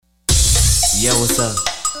Yo, what's up?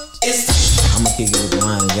 I'ma kick it with the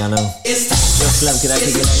line, y'all know. Yo, Slim, can I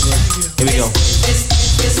kick it like this? Here we go.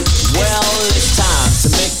 Well, it's time to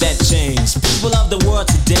make that change. People of the world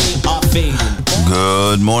today are fading.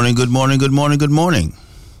 Good morning, good morning, good morning, good morning.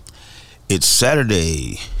 It's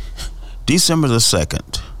Saturday, December the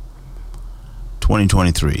 2nd,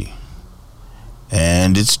 2023.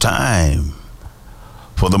 And it's time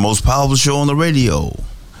for the most powerful show on the radio,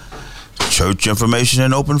 Church Information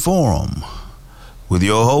and Open Forum, with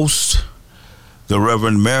your host, the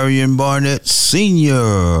Reverend Marion Barnett Sr.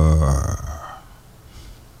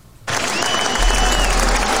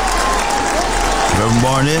 Reverend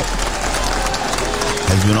Barnett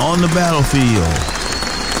has been on the battlefield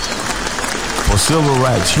for civil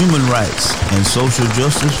rights, human rights, and social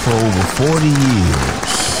justice for over 40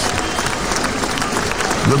 years.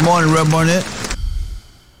 Good morning, Reverend Barnett.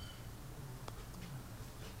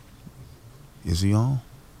 Is he on?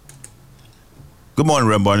 Good morning,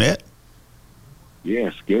 Reverend Barnett.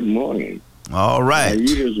 Yes, good morning. All right. How are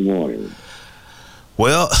you this morning?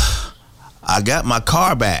 Well, I got my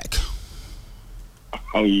car back.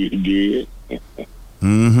 Oh, you did?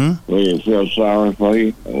 Mm-hmm. Well, you feel sorry for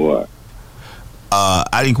you, or what?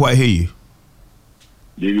 I didn't quite hear you.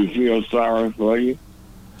 Did you feel sorry for you?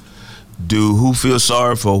 Do who feel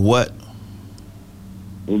sorry for what?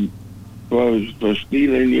 For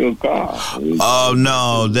stealing your car. Oh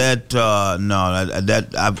no, that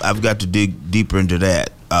I've got to dig deeper into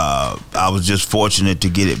that. I was just fortunate to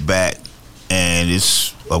get it back, and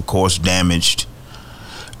it's of course damaged,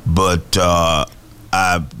 but I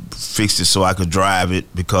fixed it so I could drive it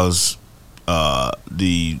because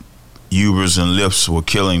the Ubers and Lyfts were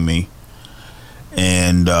killing me,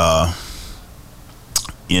 and as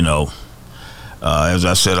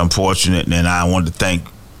I said, I'm fortunate, and I wanted to thank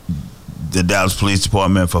the Dallas Police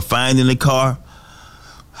Department for finding the car.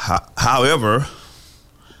 However,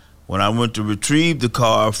 when I went to retrieve the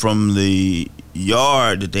car from the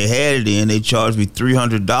yard that they had it in, they charged me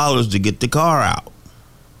 $300 to get the car out.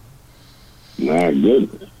 My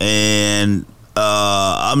goodness. And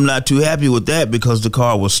I'm not too happy with that because the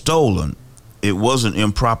car was stolen. It wasn't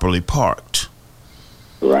improperly parked.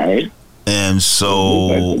 Right. And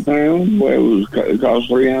so it cost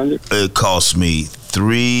 $300. It cost me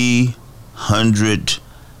 $300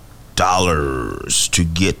 to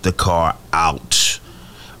get the car out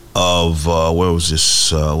of where was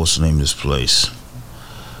this? What's the name of this place?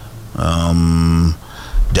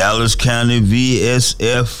 Dallas County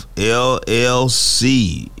VSF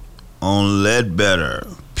LLC on Ledbetter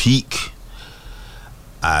Peak.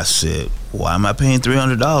 I said, why am I paying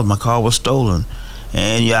 $300? My car was stolen.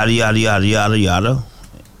 And yada, yada, yada, yada, yada.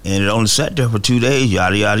 And it only sat there for 2 days,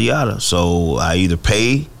 yada, yada, yada. So I either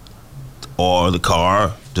pay or the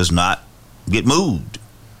car does not get moved.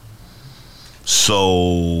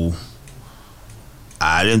 So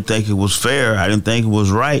I didn't think it was fair. I didn't think it was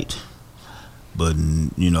right. But,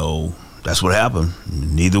 that's what happened.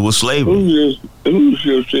 Neither was slavery. Who's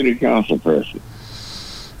your city council person?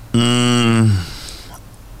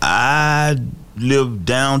 I live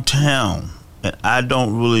downtown, and I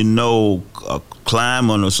don't really know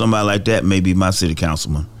Kleiman or somebody like that may be my city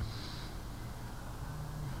councilman.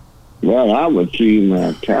 Well, I would see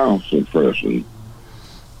my council person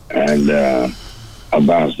and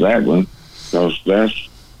about that one, because that's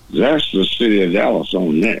the city of Dallas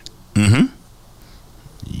on that. Mm-hmm.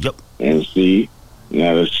 Yep. And see,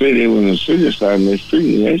 now when the city started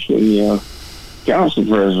mistreating, that's when your council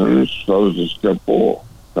president is supposed to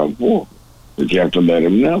come forward. But you have to let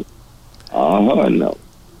him know, her know,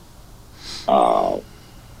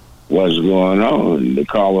 what's going on. The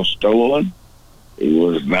car was stolen. It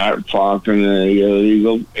was not parked in an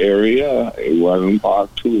illegal area. It wasn't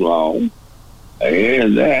parked too long. I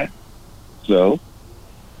heard that. So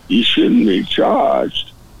you shouldn't be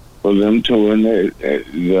charged for them towing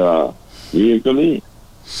the vehicle in.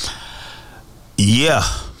 Yeah,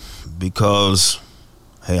 because,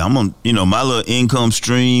 hey, I'm on, my little income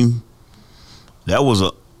stream, that was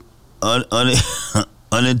a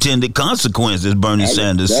unintended consequence, as Bernie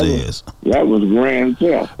Sanders says. That was grand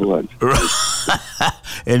theft, wasn't it?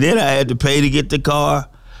 And then I had to pay to get the car.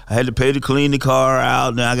 I had to pay to clean the car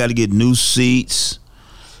out. Now I got to get new seats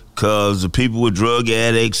because the people were drug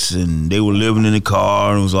addicts and they were living in the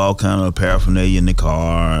car, and it was all kind of paraphernalia in the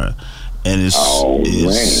car. And it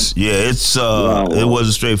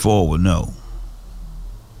wasn't straightforward. No.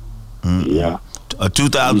 Yeah. A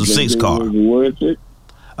 2006 car. Was worth it?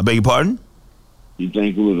 I beg your pardon? You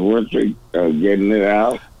think it was worth it getting it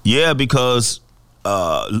out? Yeah, because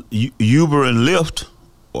Uber and Lyft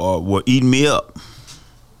were eating me up.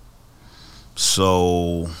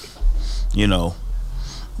 So you know,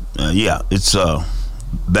 yeah, it's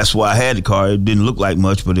that's why I had the car. It didn't look like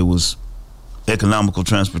much, but it was economical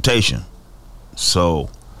transportation. So,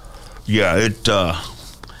 yeah, it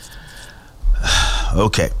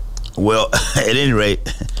okay. Well, at any rate,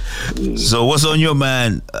 so what's on your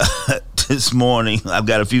mind this morning? I've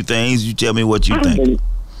got a few things. You tell me what you think.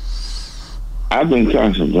 I've been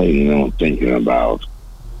contemplating on thinking about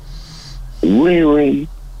rearing.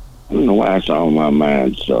 I don't know why it's on my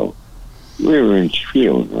mind. So, rearing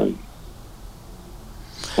children.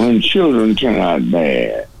 When children turn out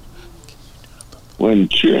bad, when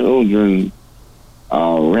children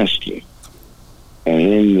are arrested and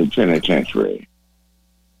in the penitentiary,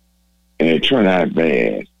 and it turn out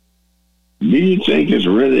bad, do you think it's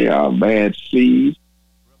really a bad seed,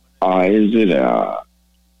 or is it a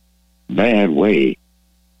bad way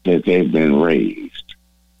that they've been raised?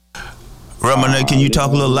 Ramana, can you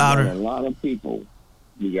talk a little louder? You got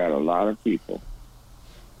a lot of people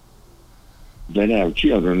that have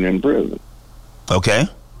children in prison. Okay.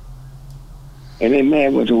 And they're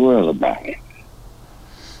mad with the world about it.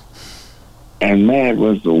 And mad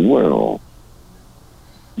with the world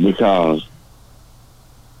because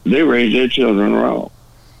they raise their children wrong.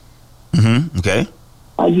 Mm-hmm. Okay.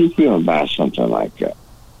 How do you feel about something like that?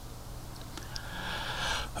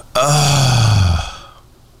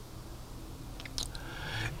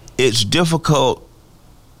 It's difficult.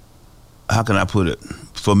 How can I put it?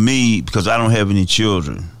 For me, because I don't have any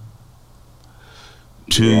children,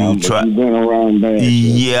 to try. You've been around bad.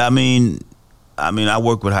 Yeah, I mean, I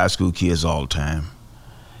work with high school kids all the time,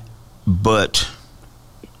 but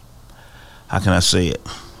how can I say it?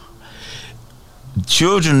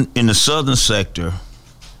 Children in the southern sector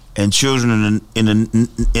and children in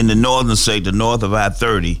the northern sector, north of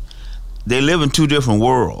I-30, they live in two different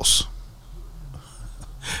worlds.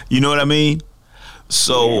 You know what I mean?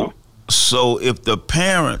 So if the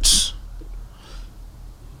parents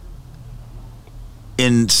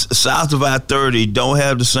in south of I-30 don't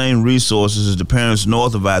have the same resources as the parents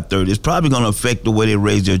north of I-30, it's probably going to affect the way they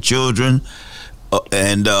raise their children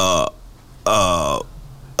and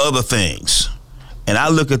other things. And I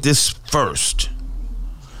look at this first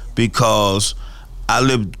because I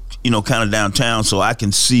live, kind of downtown, so I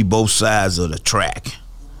can see both sides of the track,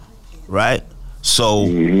 right?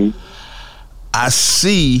 So I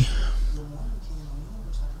see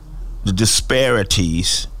the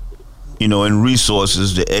disparities, in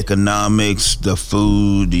resources, the economics, the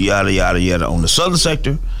food, the yada, yada, yada on the southern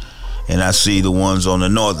sector, and I see the ones on the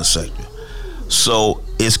northern sector. So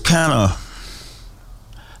it's kind of,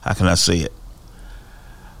 how can I say it?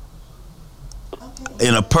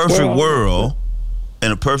 In a perfect world,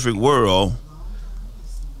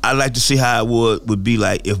 I'd like to see how it would be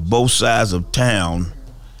like if both sides of town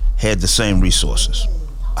had the same resources.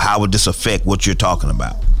 How would this affect what you're talking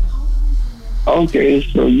about? Okay,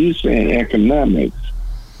 so you saying economics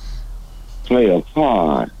play a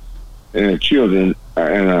part in a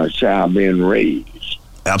child being raised?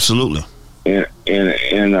 Absolutely. In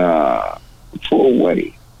a full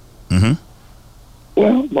way. Mm-hmm.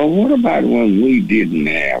 Well, but what about when we didn't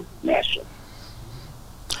have nothing?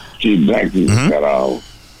 See, black people got off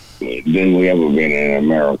than we ever been in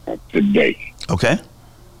America today. Okay.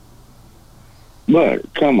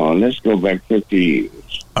 But come on, let's go back 50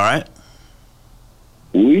 years. All right.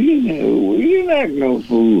 We didn't have no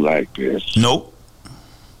food like this. Nope.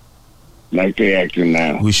 Like they acting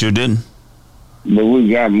now. We sure didn't. But we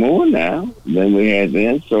got more now than we had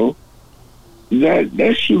then, so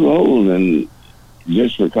that shoot holes in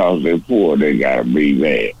just because they're poor, they gotta be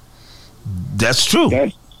bad. That's true.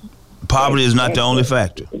 Poverty is not the only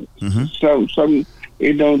factor. Mm-hmm. So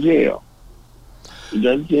it don't tell. It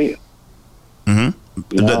doesn't tell. Mm-hmm.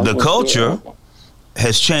 The culture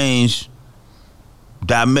has changed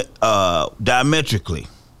diametrically.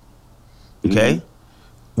 Okay? Mm-hmm.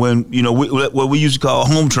 When, what we used to call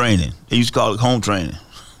home training. They used to call it home training.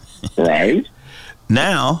 Right.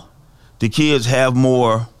 Now, the kids have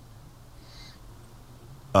more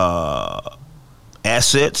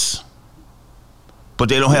assets, but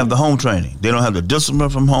they don't have the home training. They don't have the discipline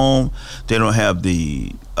from home. They don't have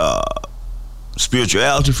the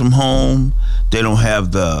spirituality from home. They don't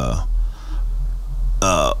have the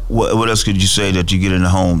what else could you say that you get in the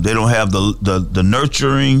home? They don't have the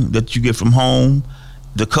nurturing that you get from home.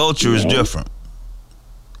 The culture is different,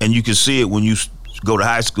 and you can see it when you go to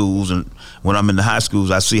high schools. And when I'm in the high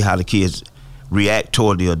schools, I see how the kids react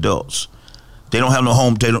toward the adults. They don't have no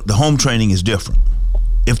home. The home training is different,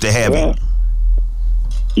 if they have it.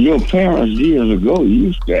 Your parents years ago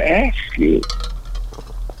used to ask you,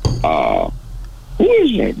 "Who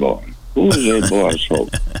is that boy? Who is that boy's folk?"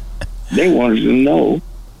 They wanted to know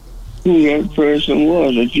who that person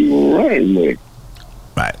was that you were running with.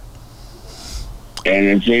 Right.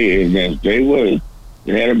 And if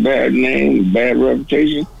they had a bad name, bad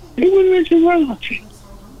reputation, they wouldn't let you run with you.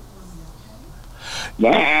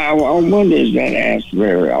 But I wonder if that asked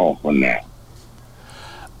very often now.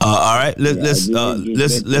 All right, let's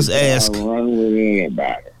ask. Run with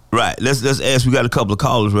anybody. Right, let's ask. We got a couple of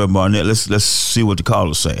callers, Reverend Barnett. Let's see what the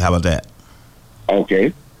callers say. How about that?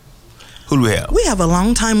 Okay. Who do we have? We have a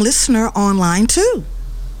longtime listener online too.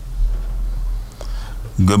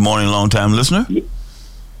 Good morning, longtime listener.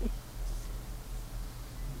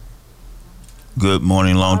 Good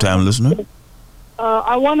morning, longtime listener.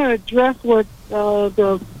 I want to address what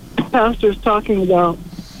the pastor's talking about,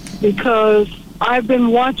 because I've been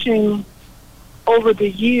watching over the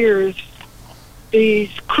years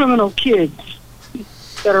these criminal kids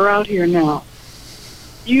that are out here now.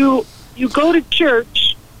 You go to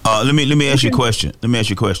church. Let me ask you a question.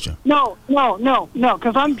 No,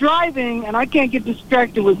 because I'm driving and I can't get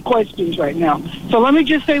distracted with questions right now. So let me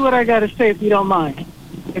just say what I got to say, if you don't mind.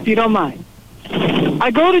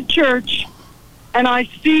 I go to church and I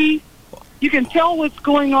see, you can tell what's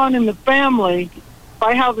going on in the family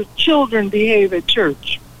by how the children behave at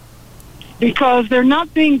church. Because they're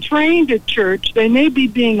not being trained at church, they may be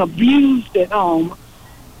being abused at home,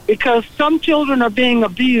 because some children are being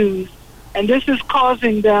abused, and this is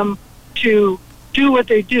causing them to do what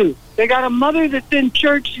they do. They got a mother that's in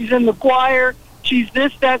church, she's in the choir, she's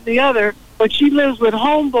this, that, and the other, but she lives with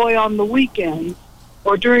homeboy on the weekends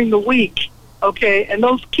or during the week, okay? And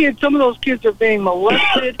those kids, some of those kids are being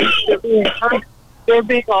molested, they're being hurt, they're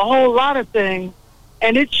being a whole lot of things,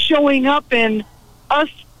 and it's showing up in us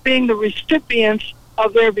being the recipients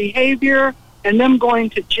of their behavior and them going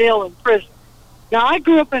to jail and prison. Now, I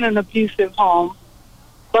grew up in an abusive home,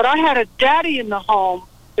 but I had a daddy in the home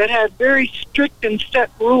that had very strict and set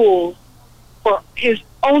rules for his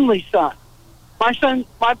only son.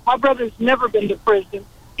 My brother's never been to prison.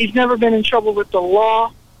 He's never been in trouble with the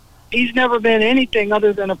law. He's never been anything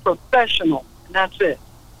other than a professional, and that's it.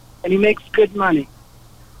 And he makes good money.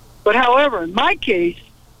 But however, in my case,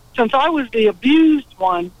 since I was the abused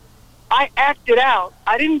one, I acted out.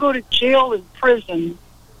 I didn't go to jail and prison,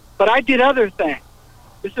 but I did other things.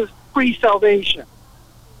 This is pre-salvation.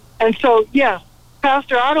 And so, yes,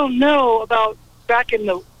 Pastor, I don't know about back in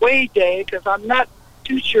the way day, because I'm not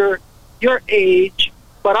too sure your age,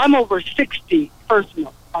 but I'm over 60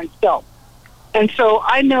 personally myself. And so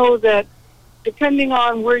I know that depending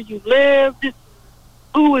on where you lived,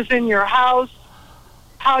 who was in your house,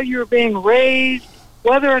 how you're being raised,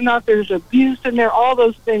 whether or not there's abuse in there, all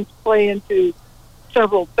those things play into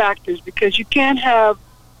several factors, because you can't have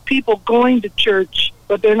people going to church,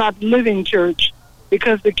 but they're not living church,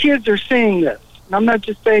 because the kids are seeing this. And I'm not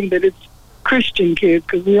just saying that it's Christian kids,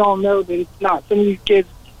 because we all know that it's not. Some of these kids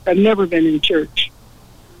have never been in church.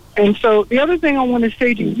 And so the other thing I want to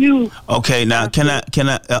say to you... Okay, now, can I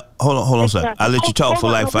hold on, sir. I'll let you talk for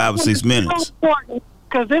like 5 or 6 minutes.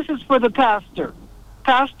 Because this is for the pastor.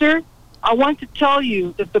 Pastor, I want to tell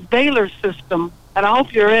you that the Baylor system, and I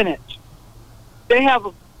hope you're in it, they have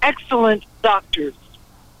excellent doctors.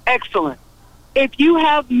 Excellent. If you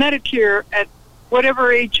have Medicare at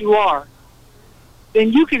whatever age you are,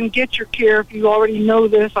 then you can get your care. If you already know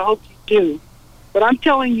this, I hope you do. But I'm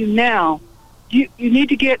telling you now, you need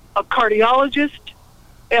to get a cardiologist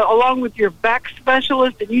along with your back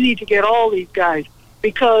specialist, and you need to get all these guys,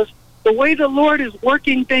 because the way the Lord is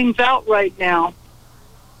working things out right now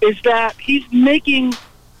is that he's making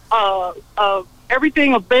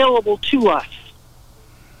everything available to us.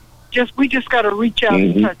 We just got to reach out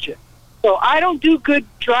and touch it. So I don't do good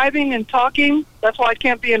driving and talking. That's why I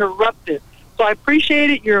can't be interrupted. So I appreciate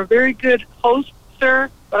it. You're a very good host, sir,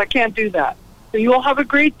 but I can't do that. So you all have a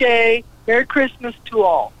great day. Merry Christmas to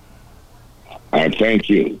all. Thank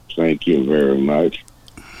you. Thank you very much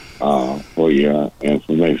for your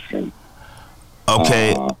information.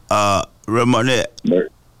 Okay, Reverend Barnett,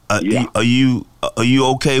 are you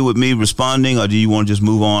okay with me responding, or do you want to just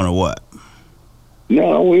move on, or what?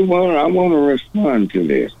 No, I want to respond to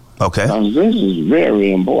this. Okay. Because this is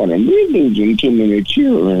very important. We're losing too many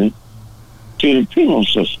children to the penal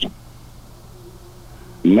system.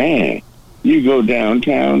 Man, you go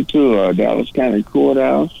downtown to Dallas County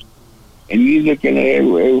Courthouse, and you look at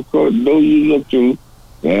every court door you look to,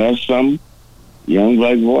 there's some young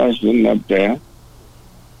black boy sitting up there.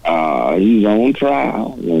 He's on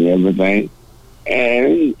trial and everything.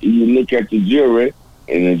 And you look at the jury,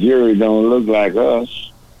 and the jury don't look like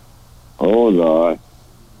us. Oh, Lord.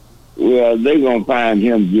 Well, they're going to find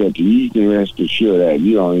him guilty. You can rest assured that.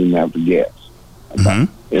 You don't even have to guess.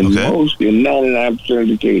 Mm-hmm. In Okay. in 99% of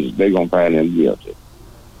the cases, they're going to find him guilty.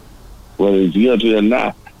 Whether he's guilty or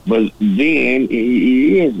not. But then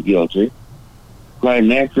he is guilty. Quite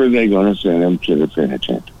naturally, they're going to send him to the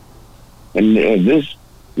penitentiary. And this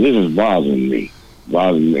is bothering me.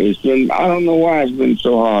 It's been, I don't know why it's been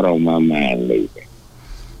so hard on my mind lately.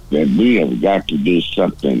 That we have got to do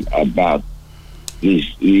something about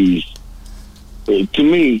these to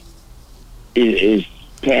me, it is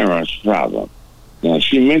parents' problem. Now,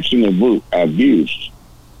 she mentioned abuse.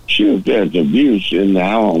 Sure, if there's abuse in the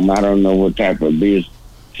home, I don't know what type of abuse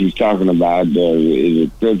she's talking about. Is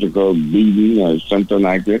it physical beating or something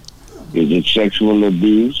like that? Is it sexual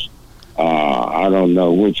abuse? I don't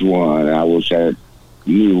know which one. I wish I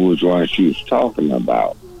knew which one she was talking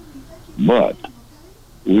about. But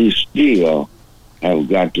we still have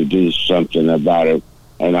got to do something about it.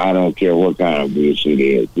 And I don't care what kind of abuse it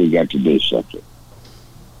is. We got to do something.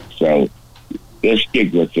 So let's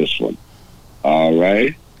stick with this one. All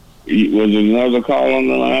right. Was there another call on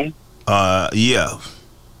the line? Yeah.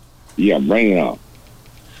 Yeah, bring it on.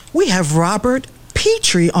 We have Robert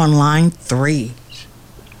Petrie on line 3.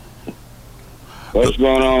 What's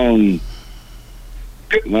going on?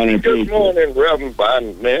 Good morning, Reverend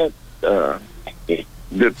Barnett.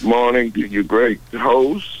 Good morning to you great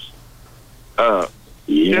hosts.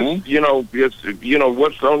 Yeah.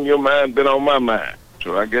 What's on your mind been on my mind.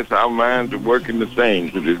 So I guess our minds are working the same,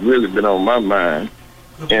 because it's really been on my mind.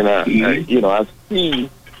 And I see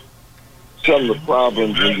some of the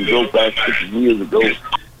problems when you go back 6 years ago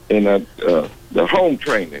in the home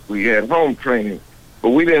training. We had home training, but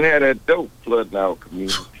we didn't have that dope flooding our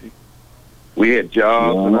community. We had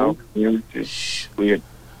jobs in our community.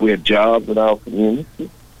 We had jobs in our community.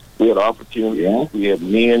 We had opportunities. Yeah. We had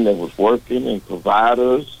men that was working and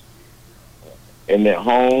providers in their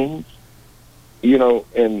homes.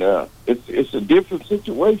 And it's a different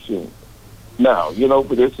situation now,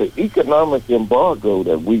 but it's an economic embargo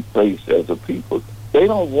that we face as a people. They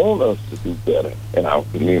don't want us to do better in our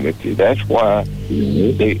community. That's why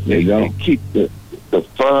they don't keep the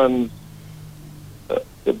funds.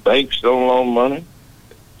 The banks don't loan money.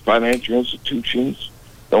 Financial institutions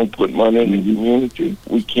don't put money in the community.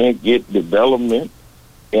 We can't get development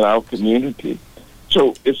in our community.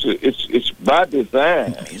 So it's by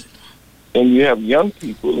design. And you have young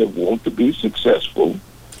people that want to be successful.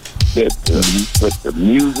 But the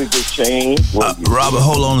music has changed. Robert,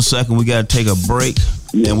 hold on a second. We got to take a break,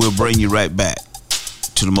 and we'll bring you right back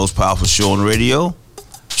to the most powerful show on the radio,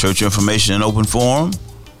 Church Information and Open Forum,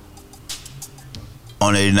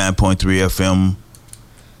 on 89.3 FM,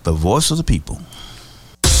 the voice of the people.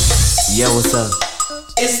 Yo, what's up?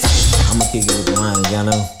 I'm gonna kick it with the line, y'all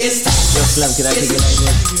know. Yo, Slim, can I kick it like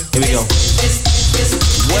this? Here we go.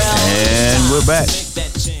 And we're back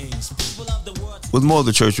with more of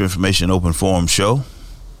the Church Information Open Forum show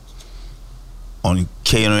on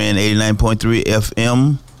KNON 89.3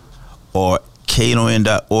 FM or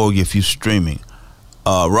KNON.org if you're streaming.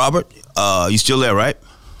 Robert, you still there, right?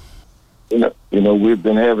 We've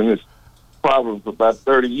been having this problem for about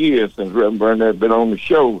 30 years since Reverend Burnett been on the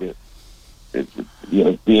show.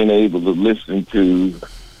 Being able to listen to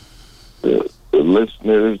the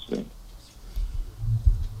listeners. And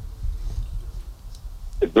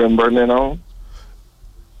is Reverend Burnett on?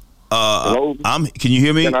 Can you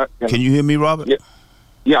hear me? Can you hear me, Robert?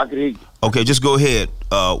 Yeah, I can hear you. Okay, just go ahead.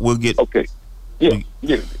 We'll get. Okay. Yeah.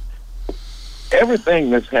 Everything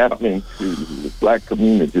that's happening to the black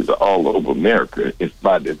communities all over America is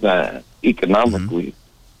by design, economically.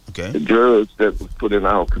 Okay. The drugs that was put in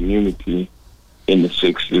our community in the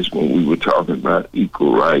 60s when we were talking about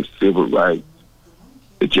equal rights, civil rights,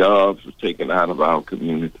 the jobs were taken out of our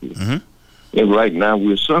community. And right now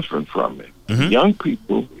we're suffering from it. Young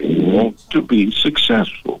people want to be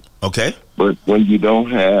successful. Okay. But when you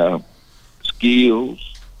don't have skills,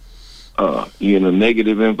 you're in a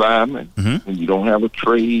negative environment, and you don't have a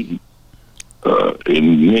trade,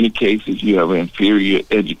 in many cases you have inferior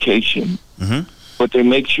education, but they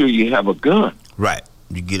make sure you have a gun. Right.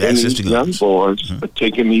 You get access to guns. Young boys are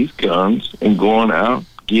taking these guns and going out,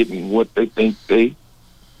 getting what they think they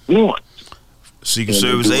want. Secret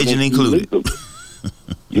Service agent included.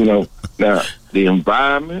 Now, the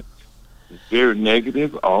environment is very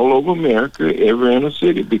negative all over America, every inner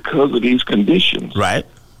city, because of these conditions. Right.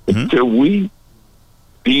 Until we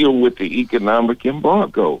deal with the economic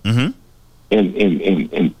embargo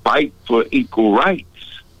and fight for equal rights.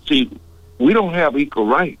 See, we don't have equal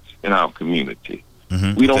rights in our community.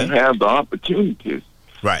 We don't have the opportunities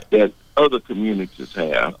that other communities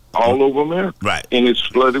have all over America. Right. And it's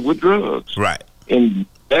flooded with drugs. Right. And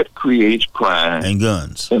that creates crime And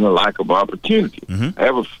guns. and a lack of opportunity. Mhm. I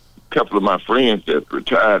have a couple of my friends that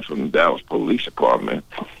retired from the Dallas Police Department,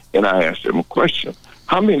 and I asked them a question.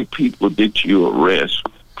 How many people did you arrest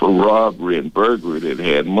for robbery and burglary that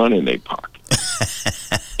had money in their pocket?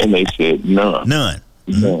 And they said none. None.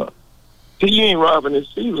 None. So you ain't robbing and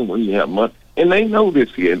stealing when you have money. And they know this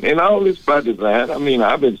here. And all this by design. I mean,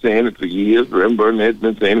 I've been saying it for years. Rem Burnett's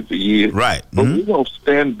been saying it for years. Right. But Mhm. we're going to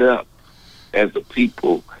stand up as a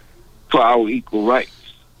people for our equal rights.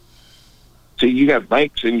 So you got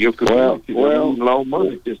banks in your community that loan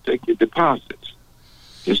money. Just take your deposits.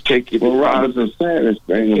 Just take your Robert, deposits. the saddest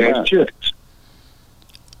thing Cash about checks.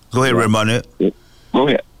 Go ahead, Red Barnett. Go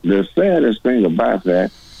ahead. the saddest thing about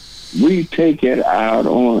that, we take it out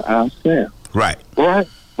on ourselves. Right.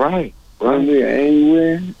 Right. When we're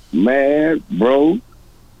angry, mad, broke,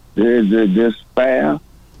 there's despair.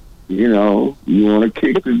 You know, you want to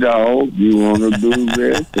kick the dog, you want to do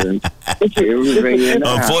this, and everything in the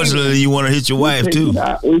house. Unfortunately, you want to hit your wife, too.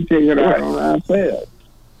 We take it out on ourselves.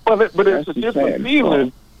 But it's That's a the different sad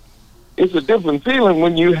feeling. It's a different feeling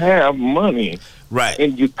when you have money Right.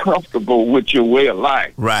 and you're comfortable with your way of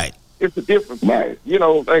life. Right. It's a different feeling. Right. You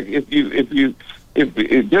know, like if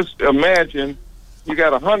just imagine you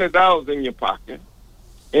got $100 in your pocket,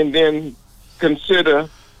 and then consider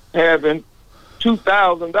having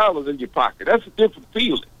 $2,000 in your pocket. That's a different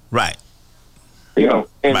feeling. Right. You know,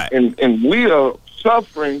 and, Right. and we are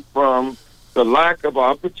suffering from the lack of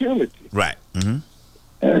opportunity. Right. Mm-hmm.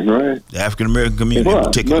 That's right. The African American community in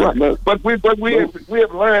particular. But we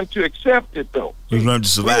have learned to accept it, though. We've learned to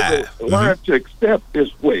survive. We've learned to accept this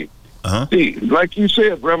way. Uh-huh. See, like you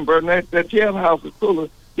said, Rem Burnett, that jailhouse is full of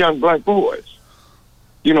young black boys.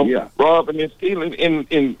 You know, Yeah. robbing and stealing.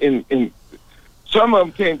 In some of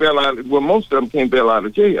them can't bail out. Well, most of them can't bail out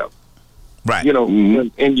of jail. Right. You know,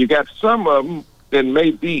 Mhm. and you got some of them that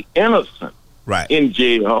may be innocent Right. in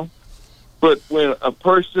jail, but when a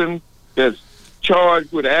person that's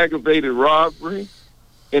charged with aggravated robbery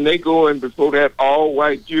and they go in before that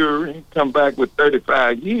all-white jury, come back with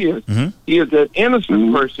 35 years, Mhm. here's that innocent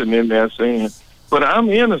Mhm. person in there saying, but I'm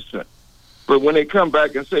innocent. But when they come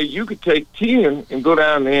back and say, you could take 10 and go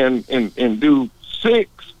down there and do 6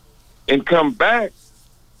 and come back,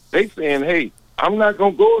 they saying, hey, I'm not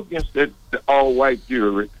going to go against that the all-white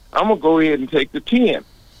jury. I'm going to go ahead and take the 10.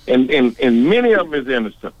 And many of them is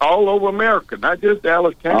innocent, all over America, not just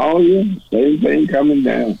Dallas County. Oh, yeah. Same thing coming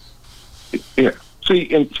down. Yeah.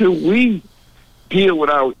 See, until we deal with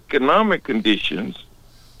our economic conditions,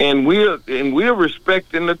 and we're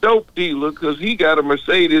respecting the dope dealer because he got a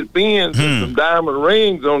Mercedes Benz and some diamond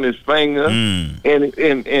rings on his finger, and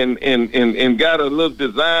got a little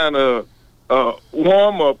designer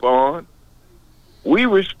warm up on. We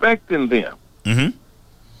respecting them. Mm-hmm.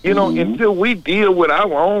 You know, until we deal with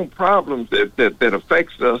our own problems that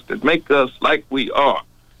affects us, that make us like we are.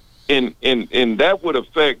 And that would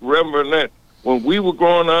affect, remember that when we were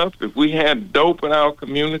growing up, if we had dope in our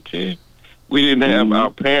community, we didn't have, our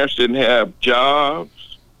parents didn't have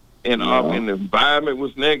jobs, and and the environment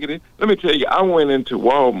was negative. Let me tell you, I went into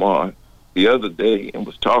Walmart the other day and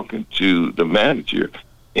was talking to the manager,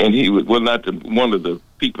 and he was, well, not one of the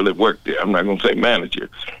people that worked there, I'm not going to say manager,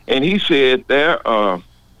 and he said there are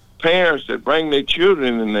parents that bring their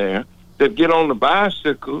children in there that get on the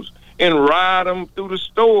bicycles and ride them through the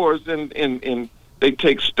stores, and they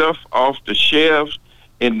take stuff off the shelves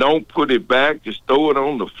and don't put it back, just throw it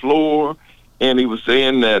on the floor. And he was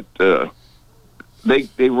saying that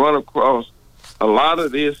they run across a lot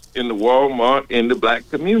of this in the Walmart in the black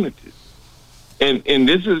communities. And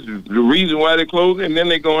this is the reason why they close, and then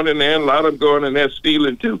they go in there, and a lot of them going in there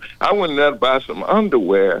stealing too. I went in there to buy some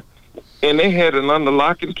underwear, and they had an under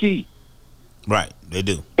lock and key. Right. They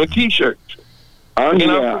do. And T-shirts.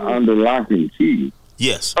 Under lock and key.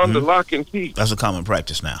 Yes. Under Mhm. lock and key. That's a common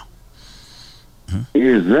practice now.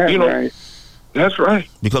 Is that You know, right? That's right.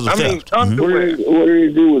 Because of I mean, theft. underwear. What do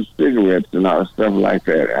they do with cigarettes and all stuff like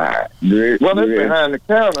that? Well, that's behind the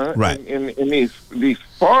counter. Right. And these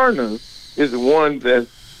foreigners is the ones that's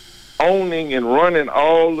owning and running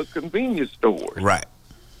all the convenience stores. Right.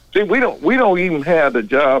 See, we don't even have the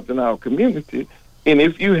jobs in our community. And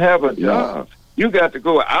if you have a job, you got to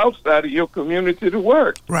go outside of your community to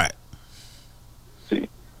work. Right. See?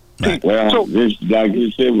 Right. Well, So- this, like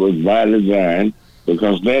you said, was by design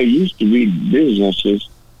because there used to be businesses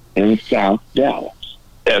in South Dallas.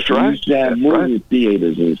 That's You right. used to have That's movie right.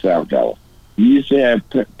 theaters in South Dallas. You used to have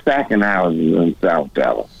packing houses in South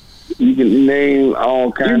Dallas. You can name all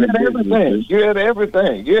You kinds of had everything. businesses. You had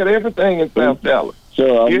everything. You had everything in South Dallas.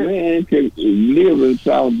 So a Yeah. man could live in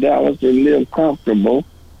South Dallas and live comfortable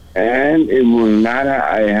and it was not a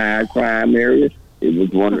high crime area. It was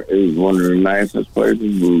one of the nicest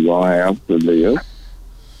places we were gonna have to live.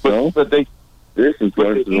 This is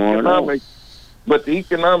what's going on. But the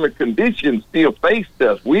economic conditions still faced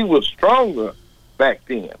us. We were stronger back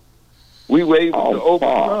then. We were able to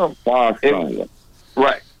overcome. Far stronger.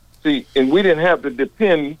 Right. See, and we didn't have to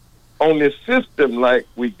depend on this system like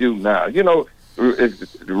we do now. You know,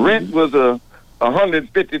 rent was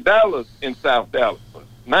 $150 in South Dallas.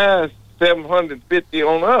 Now it's $750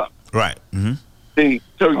 on up. Right. Mm-hmm. See,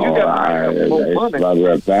 so you got to make more money. About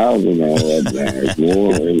 1,000 on that. It's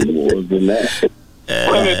more than that.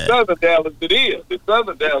 Well, in Southern Dallas it is. In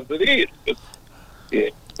Southern Dallas it is. Yeah.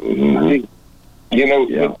 Mm-hmm. You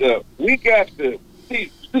know, but, we got to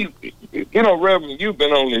see, you know, Reverend, you've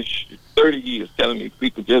been on this 30 years telling these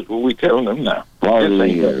people just what we telling them now. 40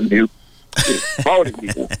 years. 40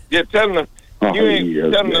 years. You're telling them, you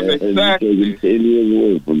ain't telling them exactly. You're taking 10 years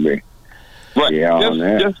away from me.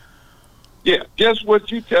 Right. Just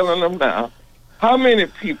what you telling them now. How many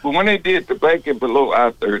people, when they did the banking below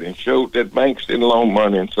I-30 and showed that banks didn't loan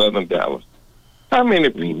money in Southern Dallas, how many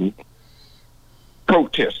people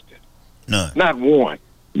protested? None. Not one.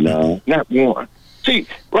 No. Not one. See,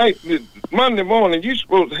 right, Monday morning, you're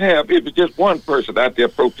supposed to have, it was just one person out there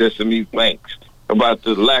protesting these banks about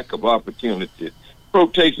the lack of opportunity,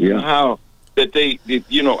 protesting how that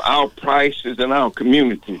our prices in our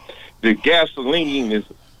community, the gasoline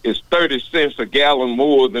is 30 cents a gallon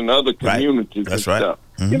more than other communities. Right. That's and right. Stuff.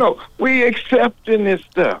 Mm-hmm. You know, we accepting this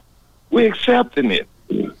stuff. We accepting it.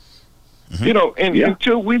 Mm-hmm. You know, and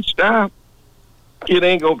until we stop, it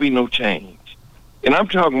ain't gonna be no change. And I'm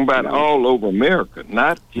talking about all over America,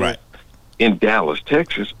 not just in Dallas,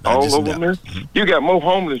 Texas, not all over America. Mm-hmm. You got more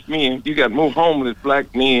homeless men, you got more homeless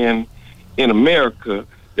black men in America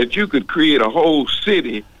that you could create a whole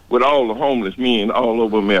city with all the homeless men all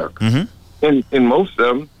over America. Mm-hmm. And most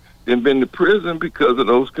of them have been to prison because of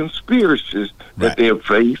those conspiracies that they have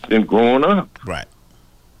faced and growing up. Right.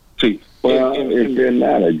 See, if they're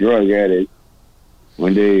not a drug addict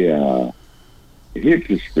when they hit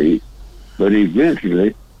the street, but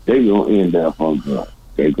eventually they're going to end up on drugs.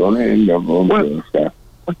 They're going to end up on drugs.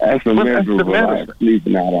 That's a miserable life,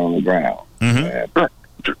 sleeping out on the ground. Mm-hmm.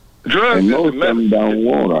 Drugs and most of them don't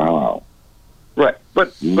want a home. Right,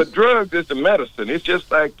 but drugs is the medicine. It's just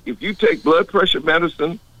like if you take blood pressure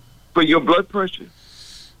medicine for your blood pressure,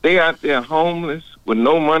 they out there homeless with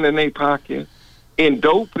no money in their pocket, and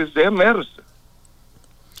dope is their medicine.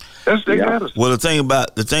 That's their medicine. Well, the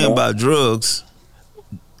thing about drugs,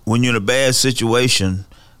 when you're in a bad situation,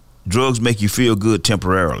 drugs make you feel good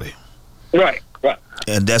temporarily. Right.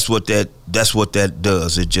 And that's what that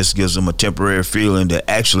does. It just gives them a temporary feeling that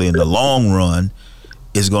actually in the long run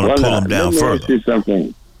is going to pull them down further. Let me ask you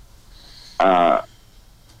something.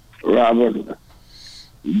 Robert,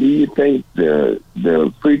 do you think the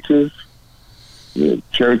preachers, the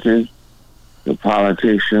churches, the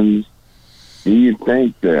politicians, do you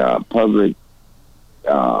think the public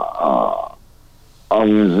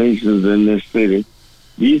organizations in this city,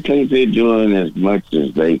 do you think they're doing as much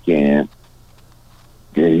as they can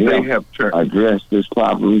to address this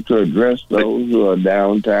problem, to address those who are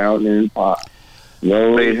downtown in park?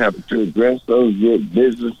 They have to address those good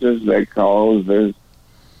businesses that cause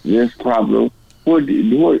this problem. How do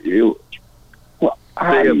you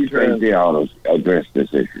think they ought to address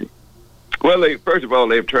this issue? Well, first of all,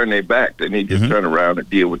 they've turned their back. They need to turn around and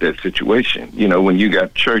deal with that situation. You know, when you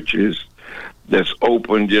got churches that's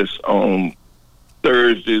open just on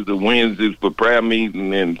Thursdays or Wednesdays for prayer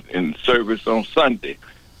meeting and service on Sunday,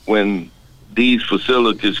 when these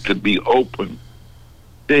facilities could be open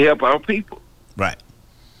to help our people. Right.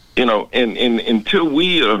 You know, and until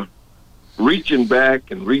we are reaching back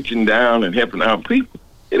and reaching down and helping our people,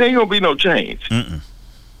 it ain't going to be no change. Mm-mm.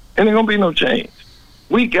 It ain't going to be no change.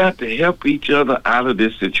 We got to help each other out of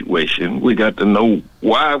this situation. We got to know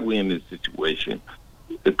why we're in this situation.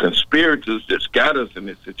 The conspirators that's got us in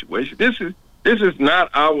this situation. This is not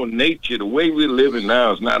our nature. The way we're living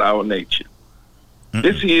now is not our nature. Mm-mm.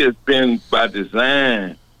 This here has been by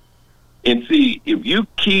design. And see, if you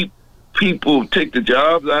keep people, take the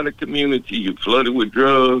jobs out of the community, you flood it with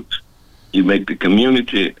drugs, you make the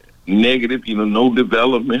community negative, no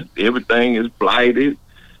development, everything is blighted.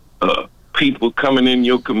 People coming in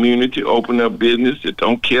your community, open up business that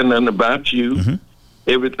don't care nothing about you. Mm-hmm.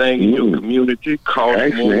 Everything in your community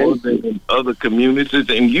costs more than other communities,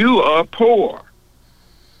 and you are poor.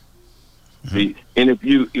 Mm-hmm. See, and if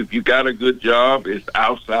you got a good job, it's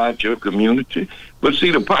outside your community. But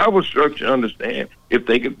see, the power structure, understand, if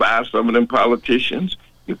they could buy some of them politicians,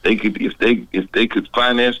 if they could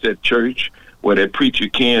finance that church where that preacher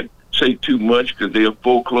can't say too much because they'll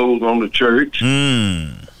foreclose on the church.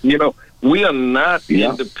 You know, we are not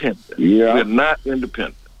independent. Yeah. We're not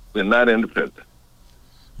independent. We're not independent.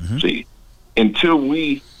 See,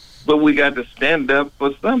 but we got to stand up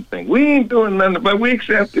for something. We ain't doing nothing, but we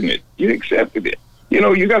accepting it. You accepted it. You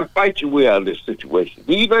know, you got to fight your way out of this situation.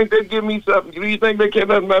 Do you think they give me something? Do you think they care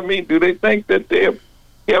nothing about me? Do they think that they'll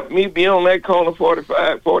help me be on that corner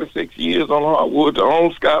 46 years on Hardwood to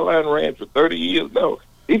own Skyline Ranch for 30 years? No.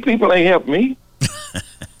 These people ain't help me.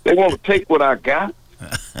 They want to take what I got.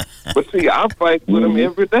 But see, I fight with them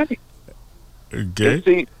every day. Okay. And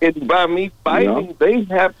see, and by me fighting, they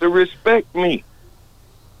have to respect me.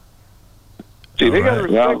 See, they got to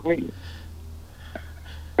respect me.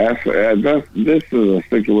 This is a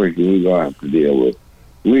situation we're going to have to deal with.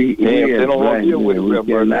 They don't want to deal with it,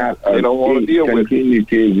 they don't want to deal with it. Continue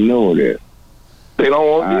to ignore this. They don't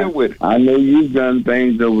want to deal with it. I know you've done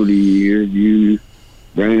things over the years. You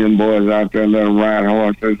bring them boys out there and let them ride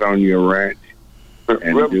horses on your ranch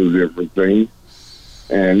and do different things.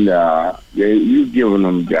 And you've given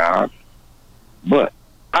them jobs. But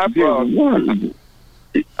I brought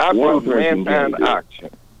Manheim Auction.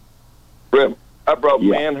 I brought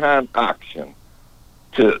Manheim Auction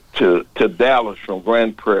to Dallas from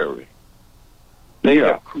Grand Prairie. They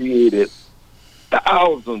have created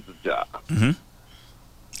thousands of jobs.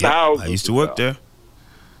 Thousands. I used to work there.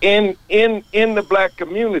 In the black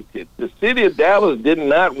community. The city of Dallas did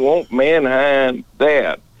not want Manheim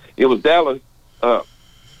there. It was Dallas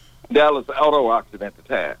Auto Auction at the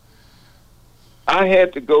time. I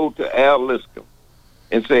had to go to Al Liscombe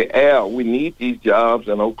and say, Al, we need these jobs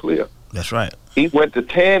in Oak Cliff. That's right. He went to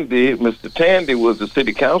Tandy. Mr. Tandy was the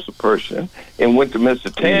city council person, and went to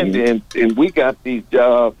Mr. Tandy, and we got these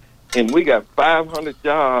jobs, and we got 500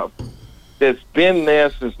 jobs that's been there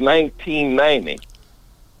since 1990.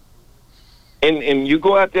 And you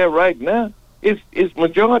go out there right now, it's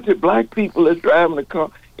majority black people that's driving the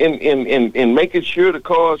car and making sure the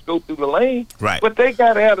cars go through the lane. Right. But they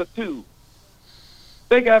got attitude.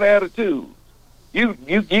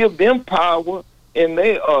 You give them power, and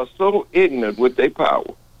they are so ignorant with their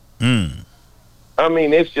power. I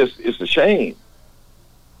mean, it's a shame.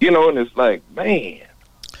 You know, and it's like, man.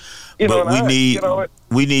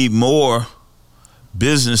 We need more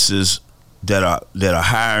businesses that are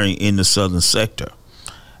hiring in the southern sector,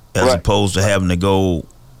 as opposed to having to go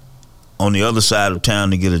on the other side of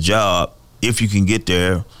town to get a job. If you can get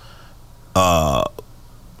there,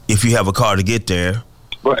 if you have a car to get there.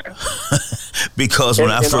 Right. Because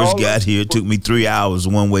when I first got here, it took me 3 hours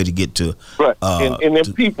one way to get to. Right. And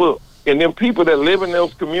then people that live in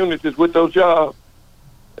those communities with those jobs,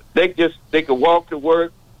 they could walk to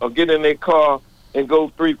work or get in their car and go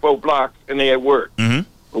 3-4 blocks and they at work.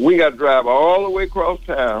 But we got to drive all the way across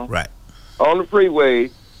town, right, on the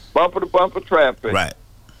freeway, bumper to bumper traffic, right,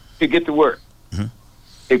 to get to work.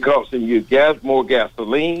 It costs you more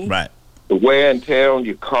gasoline, right, the wear and tear on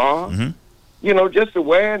your car. You know, just the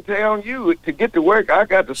wear and tear on you to get to work. I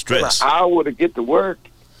got to spend an hour to get to work.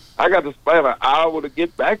 I got to spend an hour to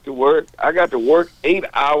get back to work. I got to work 8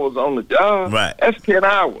 hours on the job. Right. That's 10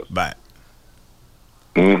 hours. Right.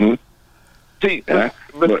 See, but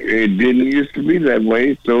it didn't used to be that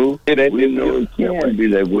way, so we know it can be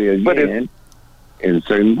that way again in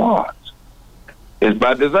certain parts. It's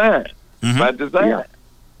by design. By design. Yeah.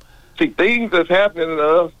 See, things that's happening to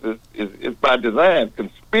us is by design.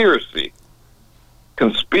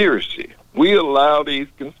 Conspiracy. We allow these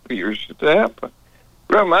conspiracies to happen.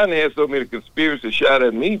 Grandma, I had so many conspiracies shot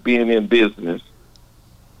at me being in business,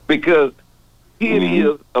 because here it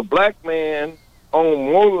is, a black man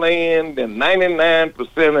own more land than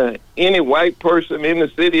 99% of any white person in the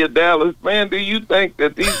city of Dallas. Man, do you think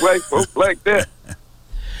that these white folks like that?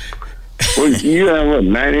 Well, you have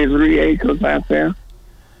 93 acres out there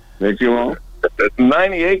that you own?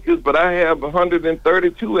 90 acres, but I have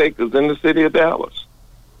 132 acres in the city of Dallas.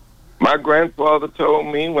 My grandfather told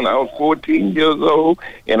me when I was 14 years old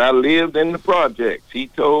and I lived in the projects, he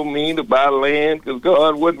told me to buy land because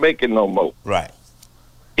God wasn't making no more. Right.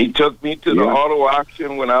 He took me to the auto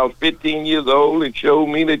auction when I was 15 years old and showed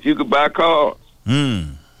me that you could buy cars.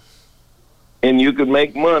 And you could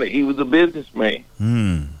make money. He was a businessman.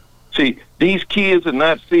 See, these kids are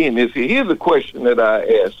not seeing this. Here's a question that I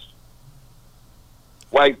ask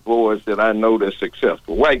white boys that I know that's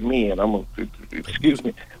successful. White men,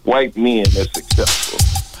 white men that's successful.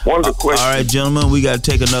 One of the questions. All right, gentlemen, we got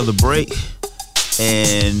to take another break,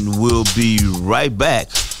 and we'll be right back.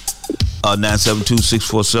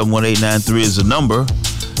 972-647-1893 is the number.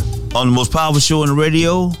 On the most powerful show on the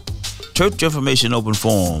radio, Church Information Open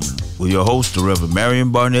Forum, with your host, the Reverend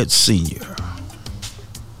Marion Barnett Sr.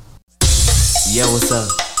 Yo, what's up?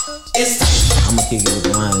 I'ma kick it with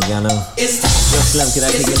the wine, y'all know. Yo, Slim, can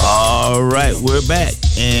I kick it? All right, we're back,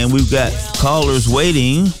 and we've got callers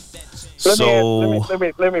waiting. Let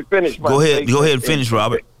me finish. Go ahead and finish,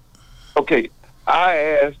 Robert. Okay, I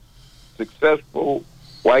asked successful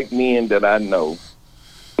white men that I know,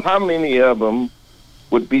 how many of them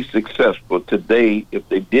would be successful today if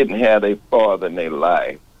they didn't have a father in their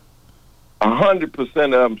life? 100%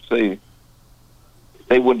 of them say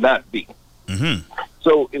they would not be. Mm-hmm.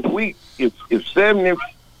 So if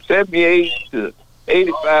 78 to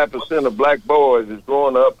 85% of black boys is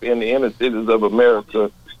growing up in the inner cities of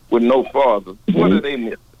America with no father, what are they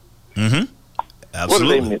missing? Mm-hmm.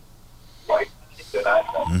 Absolutely. What are they missing?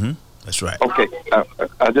 Mm-hmm. That's right. Okay,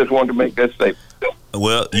 I just wanted to make that statement.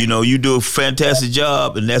 Well, you do a fantastic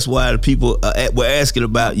job, and that's why the people were asking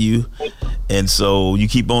about you, and so you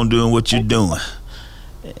keep on doing what you're doing.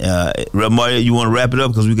 Rev Mario, you want to wrap it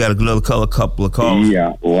up because we got another couple of calls.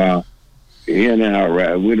 Yeah, well, here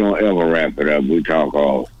now, we don't ever wrap it up. We talk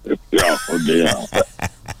all deal.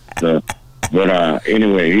 But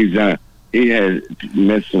anyway, he has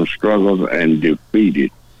met some struggles and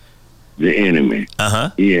defeated the enemy.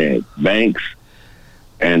 He had banks,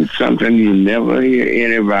 and something you never hear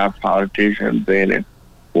any of our politicians saying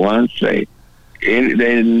once say,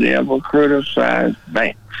 they never criticize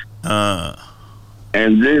banks.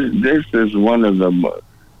 And this is one of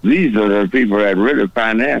these are the people that really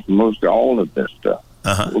finance most of all of this stuff.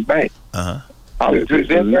 Banks. They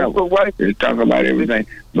talk about everything.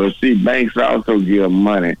 But see, banks also give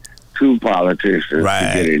money to politicians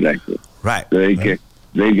to get elected. Right. So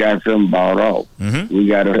they got them bought off. Mm-hmm. We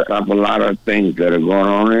got to stop a lot of things that are going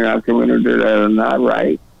on in our community that are not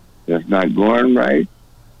right. That's not going right.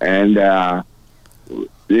 And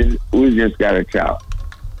we just got to shout.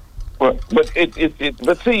 But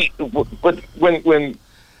see,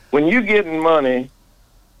 when you're getting money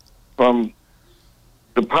from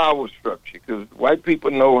the power structure, because white people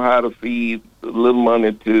know how to feed a little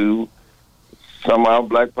money to some of our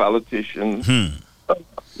black politicians, some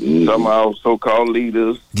of our so-called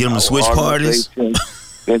leaders, get them to switch parties. Put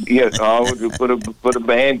a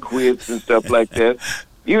banquets and stuff like that.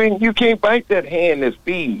 You can't bite that hand that's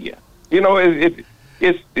feeding you. It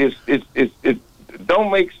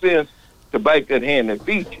don't make sense to bite that hand that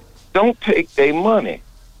feeds you. Don't take their money,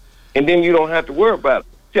 and then you don't have to worry about it.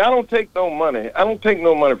 See, I don't take no money. I don't take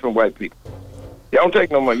no money from white people. I don't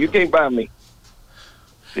take no money. You can't buy me.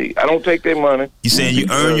 See, I don't take their money. You saying you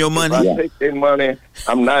earn your money? If I take their money,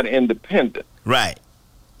 I'm not independent. Right.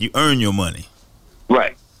 You earn your money.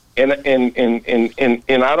 Right. And I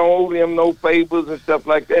don't owe them no favors and stuff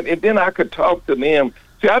like that. And then I could talk to them.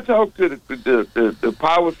 See, I talk to the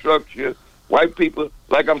power structure, white people,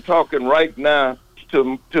 like I'm talking right now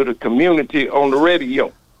to the community on the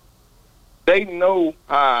radio. They know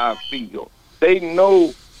how I feel. They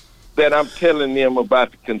know that I'm telling them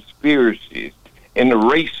about the conspiracies and the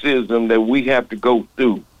racism that we have to go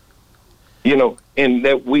through, and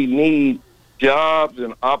that we need jobs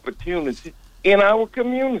and opportunity in our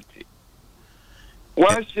community.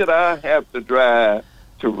 Why should I have to drive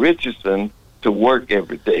to Richardson to work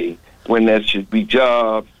every day when there should be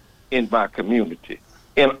jobs in my community?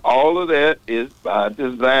 And all of that is by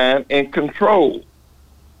design and control.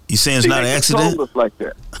 You saying it's not an accident? Us like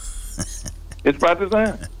that. It's by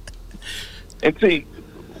design. And see,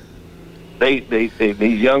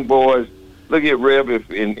 these young boys, look at Rev,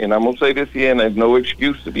 and I'm going to say this here, and there's no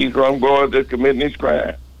excuse to these young boys that are committing these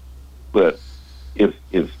crimes. But if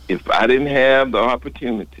I didn't have the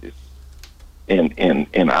opportunities and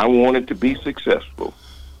I wanted to be successful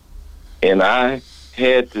and I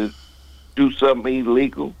had to do something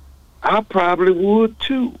illegal, I probably would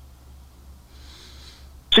too.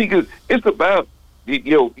 See, 'cause it's about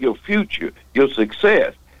your future, your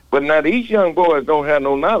success. But now these young boys don't have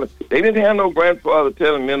no knowledge. They didn't have no grandfather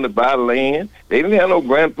telling them to buy land. They didn't have no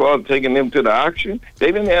grandfather taking them to the auction.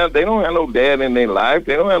 They don't have no dad in their life.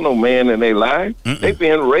 They don't have no man in their life. They've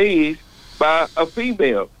been raised by a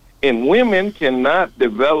female. And women cannot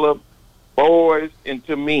develop boys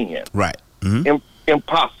into men. Right.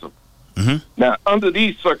 Impossible. Now, under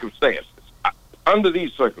these circumstances,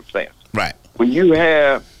 right, when you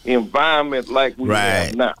have environment like we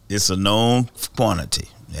have now, it's a known quantity.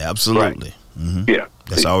 Yeah, absolutely. Right. Yeah,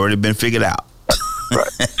 that's already been figured out.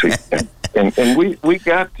 Right. See, and we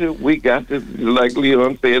got to like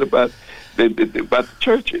Leon said about the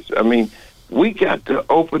churches. I mean, we got to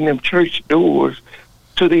open them church doors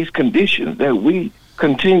to these conditions that we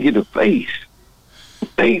continue to face.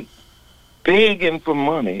 They begging for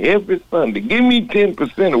money every Sunday. Give me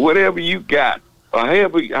 10% of whatever you got, or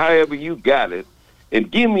however you got it, and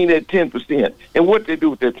give me that 10%. And what they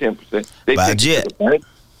do with that 10%? They Buy a take it to the bank.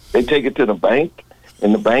 They take it to the bank,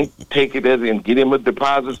 and the bank take it and get him a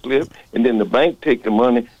deposit slip, and then the bank take the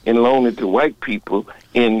money and loan it to white people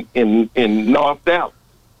in North Dallas.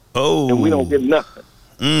 Oh. And we don't get nothing.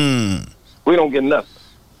 We don't get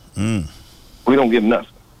nothing. We don't get nothing.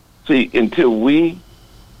 See, until we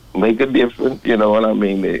make a difference, you know what I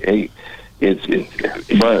mean?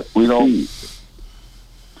 But we don't.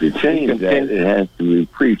 To change that, it has to be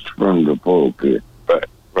preached from the pulpit.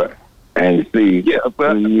 Right. And see, but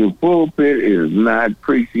when your pulpit is not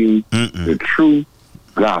preaching the true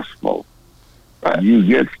gospel, you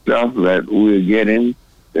get stuff that we're getting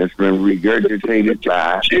that's been regurgitated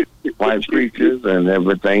by white preachers and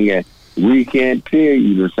everything, and we can't tell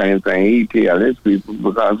you the same thing he tells his people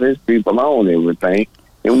because his people own everything,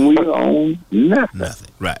 and we own nothing.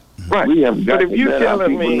 Right. We have got to let our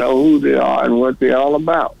people know who they are and what they're all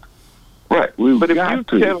about. Right.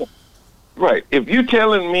 If you're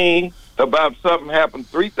telling me about something happened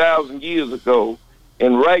 3,000 years ago,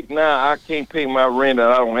 and right now I can't pay my rent and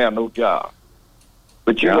I don't have no job,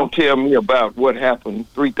 but you're going to tell me about what happened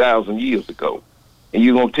 3,000 years ago, and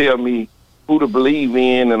you're going to tell me who to believe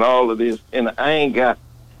in and all of this, and I ain't got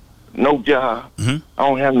no job. I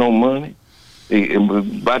don't have no money. I'm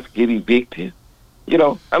about to get evicted. You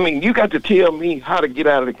know, I mean, you got to tell me how to get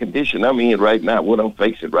out of the condition I'm in right now, what I'm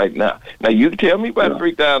facing right now. Now, you can tell me about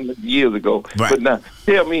 3,000 years ago, but now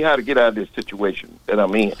tell me how to get out of this situation that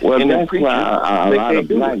I'm in. Well, and that's why a lot of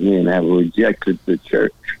black men have rejected the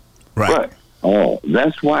church. Right. Oh,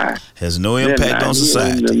 that's why. Has no impact on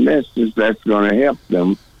society. The message that's going to help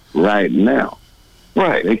them right now.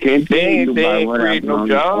 Right. They can't tell you about what happened on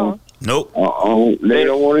the job. Nope. They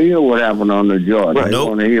don't want to hear what happened on the Jordan. They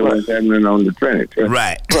want to hear what's happening on the Trinity.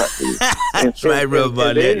 Right. That's right,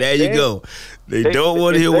 brother. There you go. They don't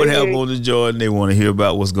want to hear what happened on the Jordan. They want to hear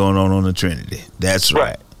about what's going on the Trinity. That's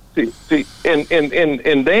right. See,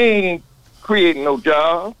 and they ain't creating no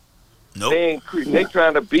jobs. Nope. They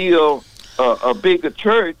trying to build a bigger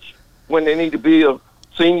church when they need to build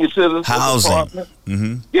senior citizens housing.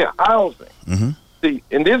 Yeah, housing. See,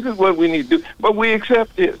 and this is what we need to do. But we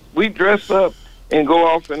accept it. We dress up and go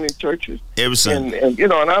off in these churches. Every Sunday. And you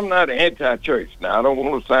know, and I'm not anti-church. Now, I don't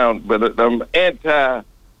want to sound, but I'm anti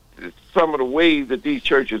some of the ways that these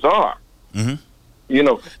churches are. You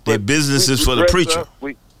know. They're businesses for the preacher.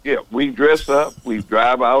 We dress up. We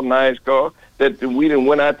drive our nice car that we done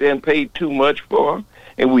went out there and paid too much for.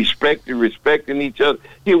 And we respecting each other.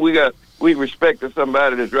 Here we respected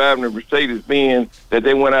somebody that's driving a Mercedes-Benz that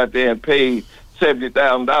they went out there and paid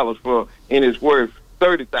 $70,000 for, and it's worth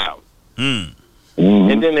 $30,000. And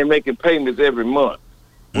then they're making payments every month.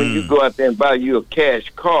 When you go out there and buy you a cash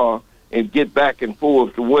car and get back and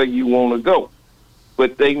forth to where you want to go.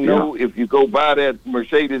 But they know if you go buy that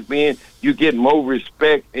Mercedes-Benz, you get more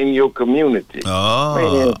respect in your community.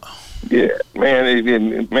 Oh.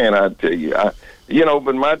 Man, I tell you,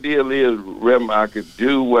 but my deal is, Reverend, I could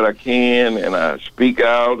do what I can, and I speak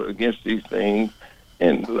out against these things,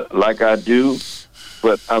 and like I do,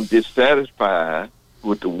 but I'm dissatisfied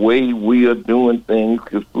with the way we are doing things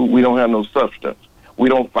because we don't have no substance. We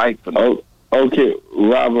don't fight for nothing. Okay,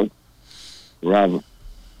 Robert.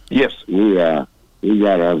 Yes. We got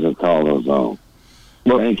other callers on.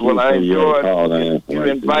 Well, I enjoyed you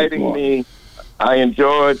inviting me. I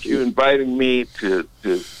enjoyed you inviting me to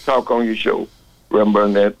talk on your show, Reverend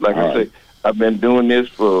Burnett. Like I said, I've been doing this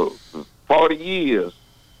for 40 years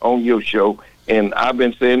on your show, and I've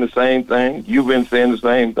been saying the same thing. You've been saying the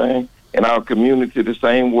same thing, and our community the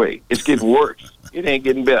same way. It's getting worse. It ain't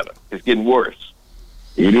getting better. It's getting worse.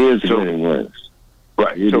 It is getting worse.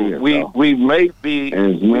 Right. So we may be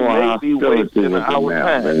wasting our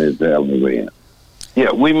time. Than it's ever been.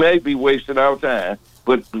 Yeah, we may be wasting our time,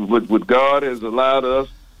 but what God has allowed us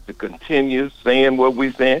to continue saying what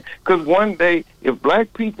we're saying, because one day, if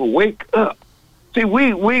black people wake up, see,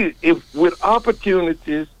 if with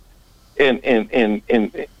opportunities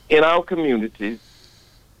in our communities,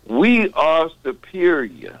 we are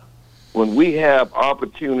superior when we have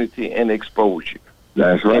opportunity and exposure.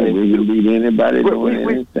 That's right. We can beat anybody doing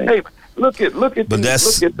anything. Hey, look at. But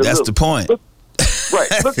that's the point. Right.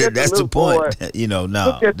 Look at that's the point. Boy,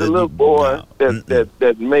 Look at the little boy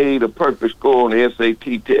that made a perfect score on the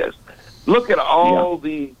SAT test. Look at all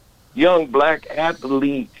the young black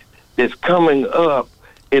athletes that's coming up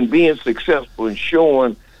and being successful and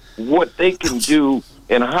showing what they can do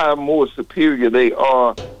and how more superior they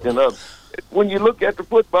are than others. When you look at the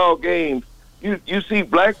football games, you see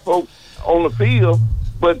black folks on the field,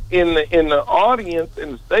 but in the audience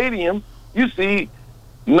in the stadium, you see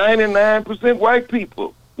 99% white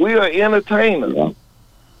people. We are entertainers.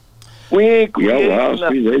 We ain't Yeah, creating well,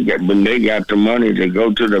 see, nothing. they got the money to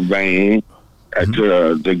go to the van,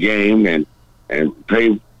 to the game, and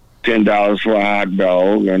pay $10 for a hot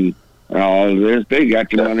dog and all this. They got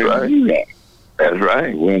the money to do that. That's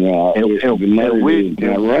right. When the money is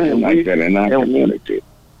not running like that in our community.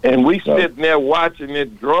 And we sitting there watching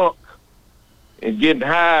it drunk and getting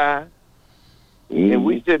high, and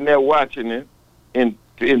we sitting there watching it, and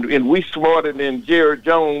we smarter than Jerry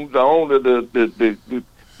Jones, the owner of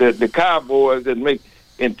the Cowboys,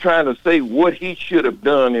 and trying to say what he should have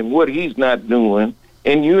done and what he's not doing,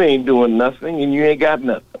 and you ain't doing nothing, and you ain't got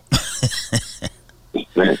nothing.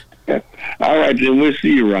 All right, then we'll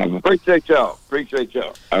see you, Robert. Appreciate y'all.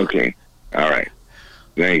 Okay. All right.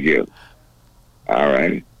 Thank you. All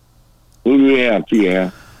right. Who do we have,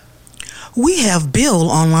 Pierre? We have Bill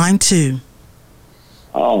on line 2.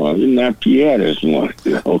 Oh, it's not Pierre this morning.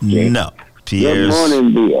 Okay. No, Pierre's Good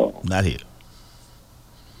morning, Bill. not here.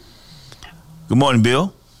 Good morning,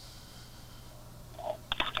 Bill.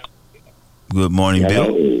 Good morning, Bill.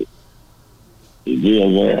 Hello. Is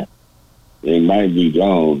Bill there? It might be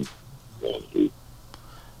gone.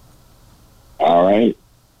 All right.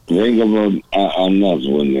 Bring up another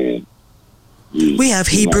one then. We have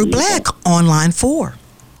Hebrew Black on line 4.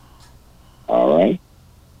 All right.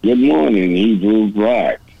 Good morning, Hebrew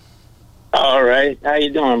Black. All right. How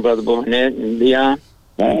you doing, Brother Barnett and Leon?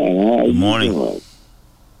 Good morning.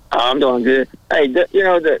 I'm doing good. Hey,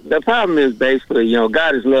 the problem is basically,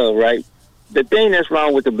 God is love, right? The thing that's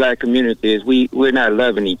wrong with the black community is we're not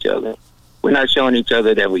loving each other. We're not showing each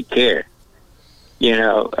other that we care.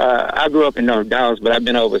 I grew up in North Dallas, but I've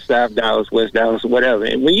been over South Dallas, West Dallas, whatever.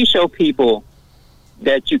 And when you show people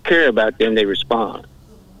that you care about them, they respond.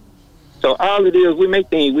 So all it is,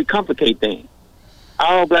 we complicate things.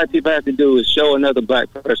 All black people have to do is show another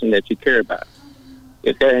black person that you care about.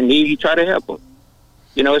 If they're in need, you try to help them.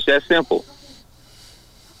 It's that simple.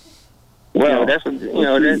 Well, it's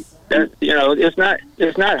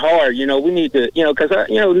not hard. We need to, because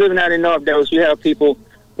living out in North Dallas, you have people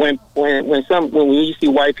when you see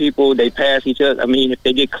white people, they pass each other. I mean, if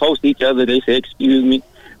they get close to each other, they say, "Excuse me."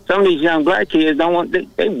 Some of these young black kids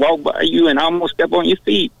they walk by you and almost step on your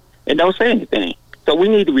feet and don't say anything. So we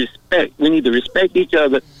need to respect. We need to respect each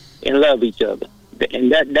other and love each other,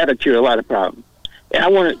 and that'll cure a lot of problems.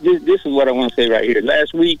 And this is what I want to say right here.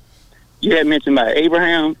 Last week, you had mentioned about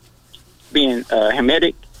Abraham being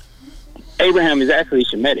Hamitic. Abraham is actually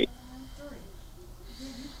Shemitic.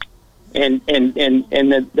 And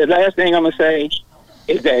the last thing I'm gonna say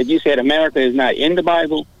is that you said America is not in the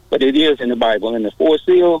Bible, but it is in the Bible. In the 4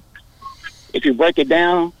 seal, if you break it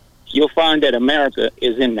down, you'll find that America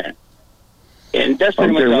is in there. And that's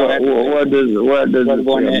pretty much all. What does it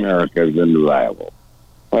say America is in the Bible?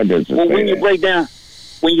 What does it say? When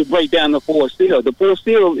you break down the 4 seal, the 4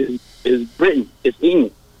 seal is Britain, it's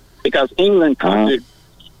England, because England conquered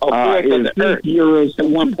a fourth of the earth at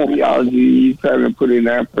one point. Theology, you trying to put in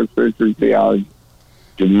Afrocentric theology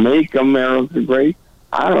to make America great?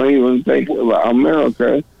 I don't even think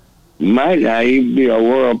America might not even be a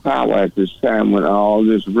world power at this time when all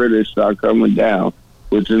this British start coming down,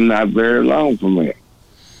 which is not very long from here.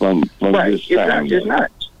 From this time. It's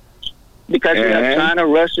not. Because you have China,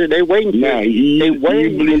 Russia, they waiting for it. They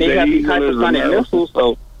waiting, and they have these hypersonic missiles,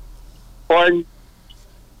 so, pardon?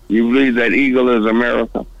 You believe that eagle is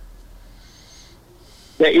America?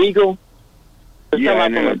 The eagle? Yeah,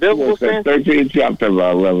 from a biblical sense? 13th chapter of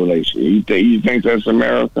Revelation. You think that's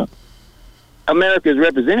America? America is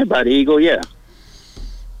represented by the eagle, yeah.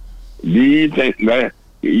 Do you think that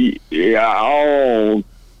all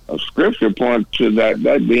Scripture points to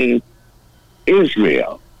that being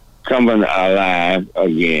Israel coming alive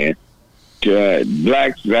again? To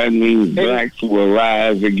blacks, that means blacks will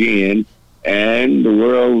rise again, and the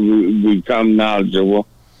world will become knowledgeable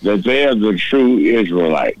that they are the true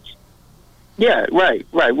Israelites. Yeah, right.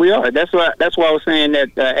 We are. That's why I was saying that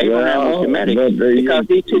Abraham was Shemitic, because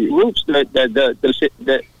these two groups, the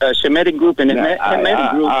Shemitic group and the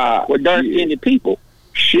Hamitic group, were dark-skinned people.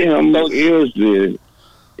 Shem is the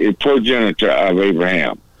progenitor of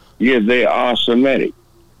Abraham. Yes, they are Semitic,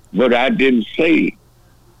 but I didn't say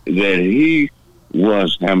that he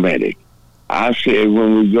was Hamitic. I said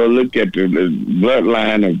when we go look at the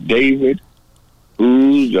bloodline of David,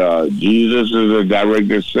 who Jesus is a direct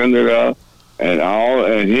descendant of,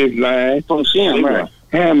 and his line from Shem, right?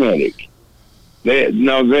 Hamitic. They're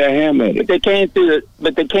Hamitic.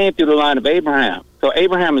 But they came through the line of Abraham. So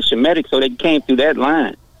Abraham is Shemitic, so they came through that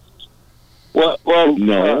line. Well,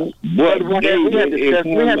 no. We have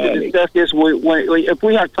to discuss this. If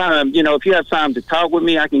we have time, if you have time to talk with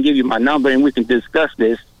me, I can give you my number and we can discuss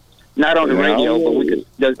this. not on the radio, but we could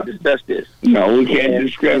discuss this. No, we can't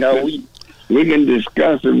discuss it. We can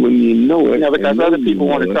discuss it when you know it. Yeah, because other people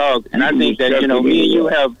want to talk, and I think that me and you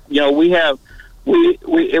have, we have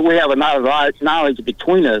a lot of knowledge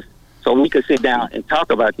between us, so we could sit down and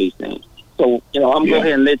talk about these things. So I'm gonna go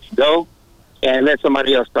ahead and let you go, and let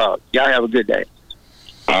somebody else talk. Y'all have a good day.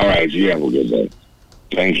 All right, you have a good day.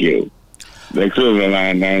 Thank you. Next to the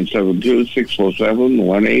line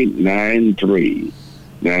 972-647-1893.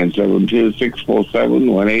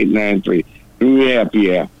 972-647-1893. Who we have,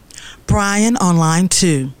 Pierre? Brian on line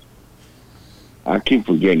 2. I keep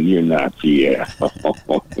forgetting you're not Pierre.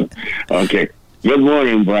 Okay. Good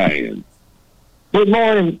morning, Brian. Good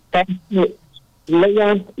morning. Thank you,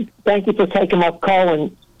 Leon. Thank you for taking my call,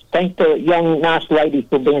 and thank the young, nice lady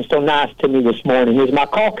for being so nice to me this morning. Is my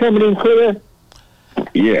call coming in clear?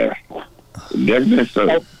 Yeah. Definitely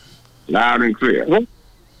so. Loud and clear.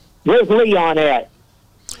 Where's Leon at?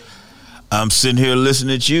 I'm sitting here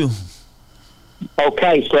listening at you.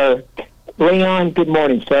 Okay, sir. Leon, good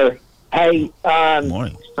morning, sir. Hey,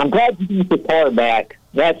 morning. I'm glad you used the car back.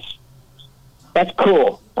 That's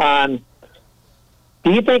cool. Do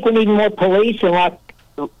you think we need more police? And like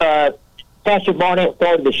Pastor Barnett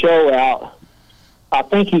started the show out, I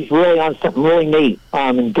think he's really on something really neat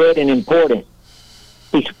and good and important.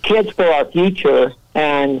 These kids for our future,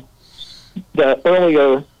 and the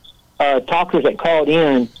earlier talkers that called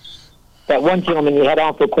in, that one gentleman you had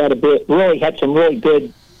on for quite a bit really had some really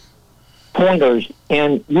good pointers,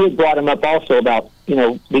 and you had brought him up also about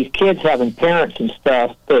these kids having parents and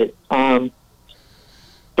stuff. But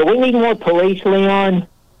we need more police, Leon,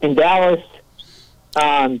 in Dallas.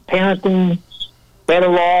 Parenting, better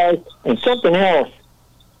laws, and something else.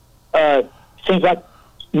 Seems like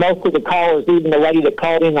most of the callers, even the lady that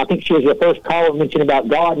called in, I think she was the first caller, mentioned about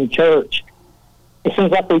God and church. It seems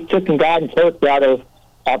like we've taken God and church out of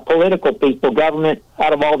our political people, government,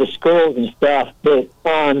 out of all the schools and stuff. But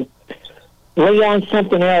Leon,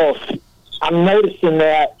 something else. I'm noticing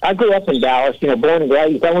that I grew up in Dallas, born and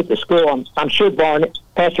raised. I went to school. I'm sure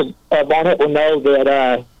Pastor Barnett will know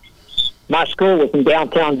that my school was in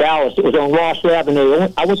downtown Dallas. It was on Ross Avenue.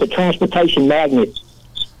 I went to Transportation Magnet.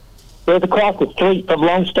 It was across the street from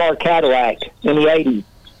Lone Star Cadillac in the 80s.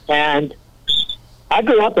 And I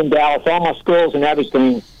grew up in Dallas, all my schools and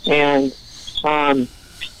everything. And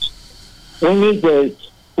we need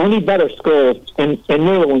better schools and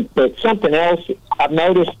newer ones. But something else I've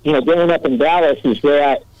noticed, growing up in Dallas, is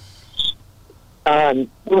that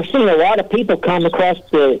we're seeing a lot of people come across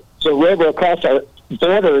the river, across our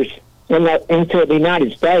borders into the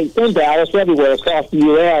United States, in Dallas, everywhere across the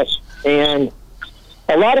U.S., and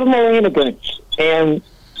a lot of them are immigrants. And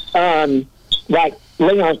like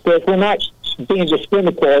Leon says, we're not being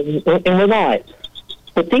discriminatory, and we're not.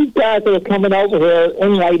 But these guys that are coming over here,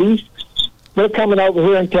 and ladies, they're coming over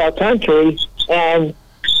here into our country, and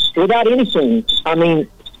without anything,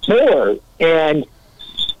 more. And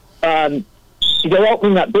they're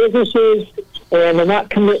opening up businesses, and they're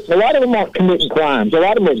not a lot of them aren't committing crimes. A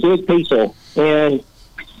lot of them are good people, and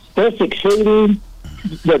they're succeeding.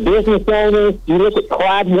 They're business owners. You look at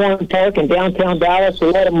Clyde Warren Park in downtown Dallas, a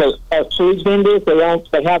lot of them are food vendors.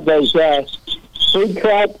 They have those food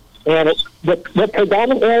trucks, and they're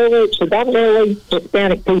predominantly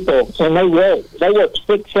Hispanic people, and they work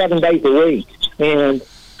 6-7 days a week. And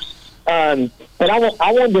but I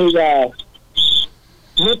wanted to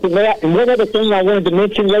mention that. And one other thing I wanted to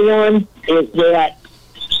mention, Leon, is that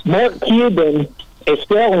Mark Cuban is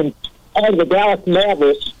selling all of the Dallas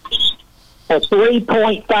Mavericks for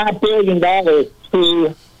 $3.5 billion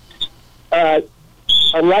to a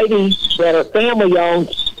lady that her family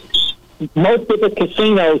owns most of the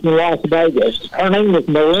casinos in Las Vegas. Her name is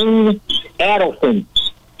Maureen Adelson.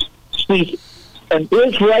 She's an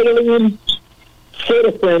Israeli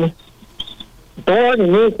citizen born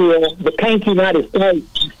in Israel, but came to the United States.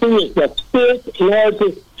 She is the fifth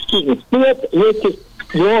richest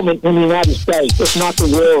woman in the United States, if not the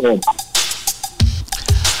world.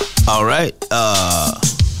 All right.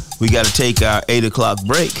 We got to take our 8 o'clock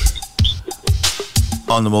break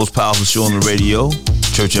on the most powerful show on the radio,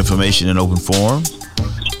 Church Information in Open Forum,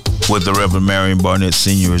 with the Reverend Marion Barnett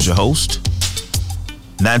Sr. as your host.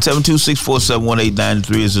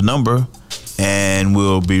 972-647-1893 is the number, and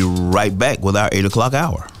we'll be right back with our 8 o'clock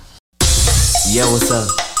hour. Yo, what's up?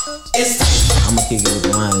 I'm gonna kick it with the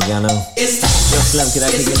line, y'all know. Yo, Slim, can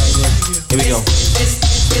I kick it like this? Here we go.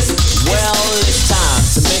 Well, it's time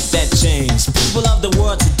to make that change. People of the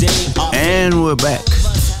world today are... And we're back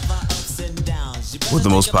with the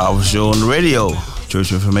most powerful show on the radio,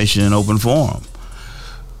 Church Information in Open Forum,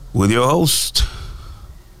 with your host,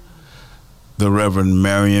 the Reverend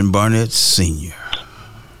Marion Barnett Sr.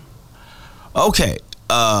 Okay.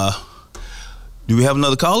 Do we have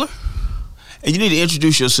another caller? And you need to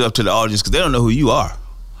introduce yourself to the audience because they don't know who you are.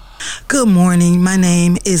 Good morning. My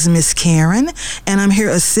name is Miss Karen, and I'm here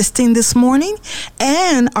assisting this morning.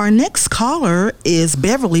 And our next caller is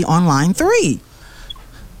Beverly on line 3.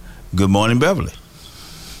 Good morning, Beverly.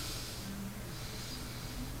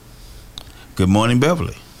 Good morning,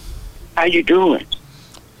 Beverly. How you doing?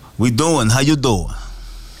 We doing. How you doing?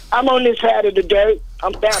 I'm on this side of the dirt.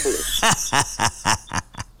 I'm fabulous.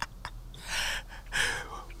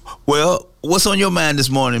 Well, what's on your mind this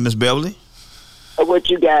morning, Miss Beverly?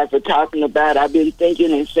 What you guys are talking about, I've been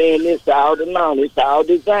thinking and saying this all along. It's all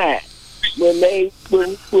designed. When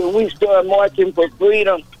we started marching for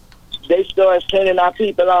freedom, they started sending our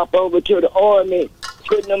people off over to the army,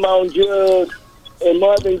 putting them on drugs. And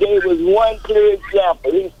Marvin Gaye was one clear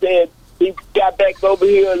example. He said he got back over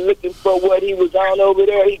here looking for what he was on over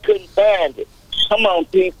there. He couldn't find it. Come on,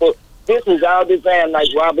 people. This is all designed, like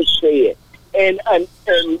Robert said. And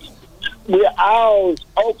we're all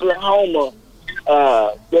Oklahoma.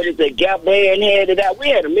 What is it? Gap Band had it out. We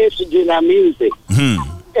had a message in our music.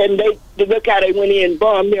 And they look how they went in and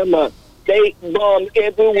bombed them up. They bomb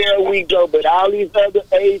everywhere we go, but all these other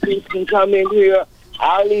Asians can come in here.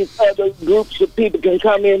 All these other groups of people can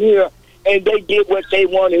come in here, and they get what they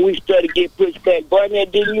want, and we start to get pushed back.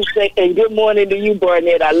 Barnett, didn't you say, and good morning to you,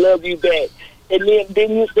 Barnett, I love you back. And then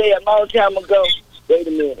didn't you say a long time ago, wait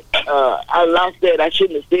a minute, I lost that. I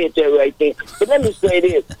shouldn't have said that right there. But let me say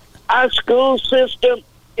this. Our school system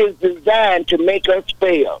is designed to make us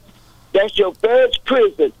fail. That's your first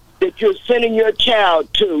prison that you're sending your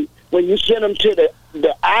child to when you send them to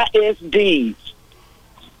the ISDs.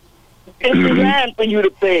 It's designed for you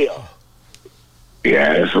to fail.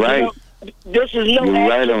 Yeah, that's right. This is no You're accident.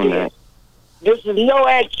 right on that. This is no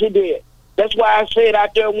accident. That's why I said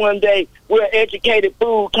out there one day, we're educated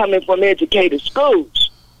food coming from educated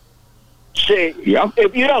schools. See,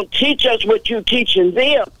 if you don't teach us what you're teaching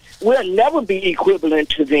them, we'll never be equivalent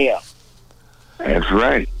to them. That's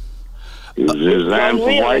right. It's designed for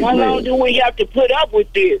white How men. long do we have to put up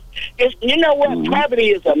with this? You know what? Poverty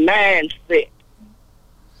is a mindset.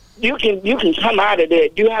 You can come out of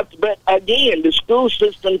that. You have to, but again, the school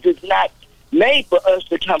system is not made for us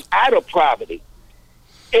to come out of poverty.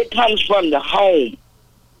 It comes from the home.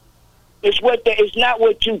 It's not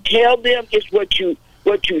what you tell them. It's what you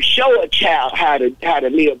show a child how to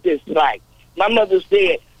live this life. My mother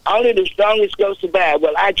said, "Only the strongest go survive."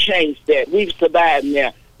 Well, I changed that. We've survived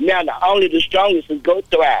now. Now, only the strongest is go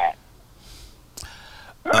thrive.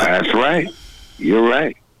 That's right. You're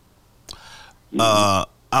right.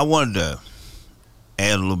 I wanted to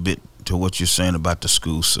add a little bit to what you're saying about the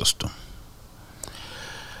school system.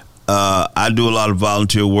 I do a lot of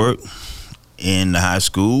volunteer work in the high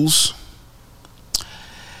schools,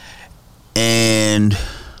 and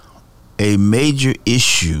a major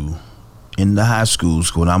issue in the high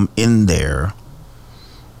schools when I'm in there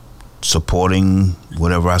supporting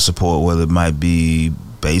whatever I support, whether it might be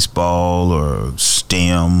baseball or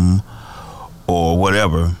STEM or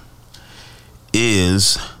whatever,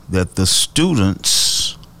 is that the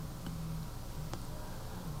students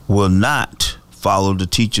will not follow the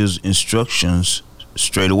teacher's instructions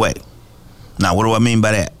straight away. Now, what do I mean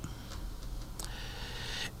by that?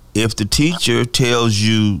 If the teacher tells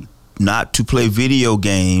you not to play video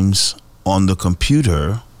games on the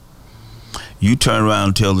computer, you turn around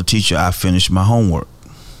and tell the teacher, "I finished my homework."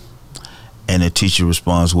 And the teacher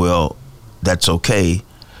responds, "Well, that's okay,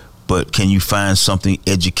 but can you find something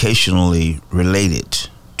educationally related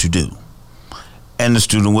to do?" And the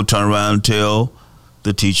student will turn around and tell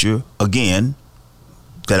the teacher again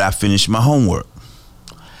that I finished my homework.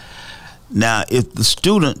 Now, if the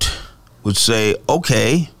student would say,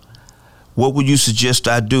 "Okay, what would you suggest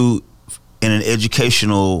I do in an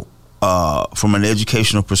educational, from an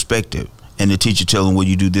educational perspective?" And the teacher tells them, "Well,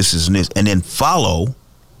 you do this, this, and this," and then follow,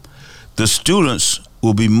 the students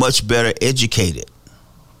will be much better educated,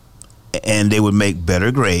 and they would make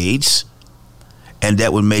better grades, and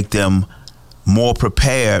that would make them more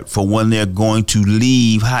prepared for when they're going to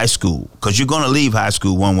leave high school, because you're going to leave high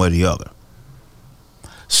school one way or the other.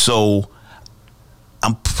 So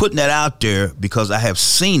I'm putting that out there because I have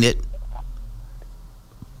seen it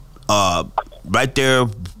right there,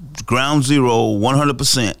 ground zero,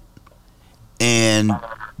 100%, and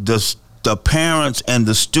the parents and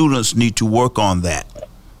the students need to work on that.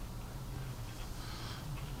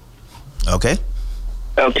 Okay?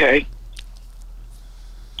 Okay.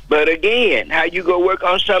 But again, how you go work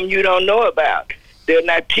on something you don't know about? They're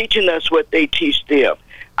not teaching us what they teach them.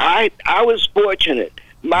 I was fortunate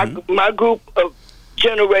My group of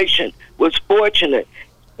generation was fortunate.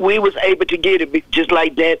 We was able to get it just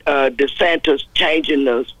like that. DeSantis changing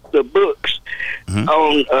the books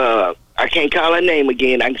on. I can't call her name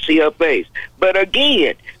again. I can see her face. But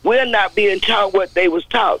again, we're not being taught what they was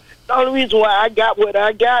taught. The only reason why I got what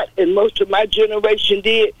I got, and most of my generation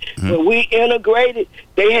did, when we integrated,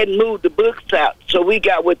 they hadn't moved the books out, so we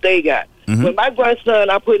got what they got. When my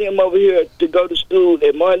grandson, I put him over here to go to school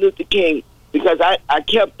at Martin Luther King because I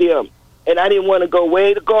kept them, and I didn't want to go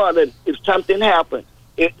way to Garland if something happened.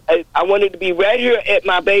 I wanted to be right here at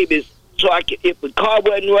my baby's, so I could, if the car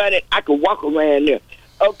wasn't running, I could walk around there.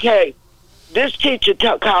 Okay. This teacher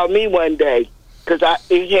called me one day because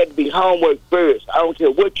it had to be homework first. I don't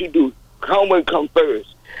care what you do, homework come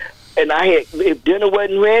first. And if dinner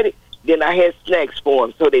wasn't ready, then I had snacks for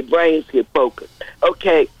them so their brains get focused.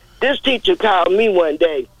 Okay, this teacher called me one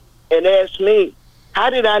day and asked me, how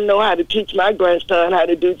did I know how to teach my grandson how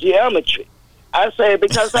to do geometry? I said,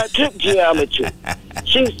 because I took geometry.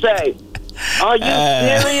 She said, are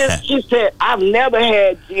you serious? She said, I've never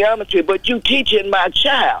had geometry, but you teaching my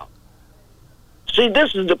child. See,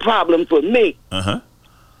 this is the problem for me.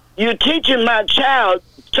 You're teaching my child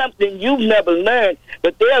something you've never learned,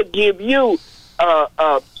 but they'll give you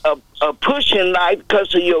a push in life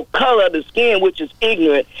because of your color of the skin, which is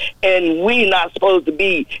ignorant, and we not supposed to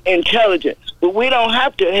be intelligent. But we don't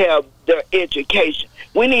have to have their education.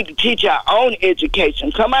 We need to teach our own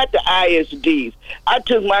education. Come out to ISDs. I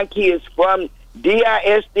took my kids from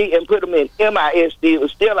DISD and put them in MISD. It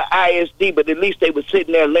was still an ISD, but at least they were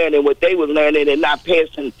sitting there learning what they were learning and not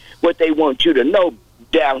passing what they want you to know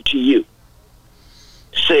down to you.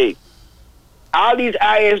 See, all these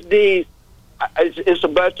ISDs, it's a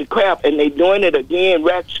bunch of crap, and they doing it again,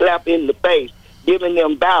 rat slap in the face, giving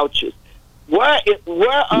them vouchers. Where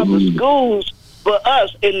are the schools for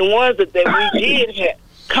us and the ones that we did have?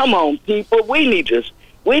 Come on, people, we need to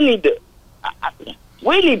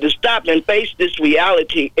stop and face this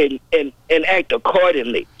reality and act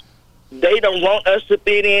accordingly. They don't want us to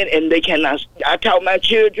fit in, and they cannot. I taught my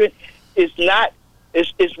children,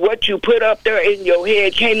 it's what you put up there in your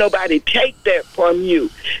head. Can't nobody take that from you.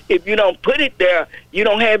 If you don't put it there, you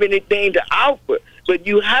don't have anything to offer. But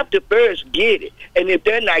you have to first get it. And if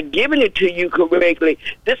they're not giving it to you correctly,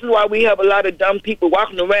 this is why we have a lot of dumb people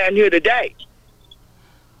walking around here today.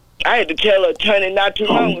 I had to tell an attorney not too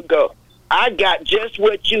long ago, I got just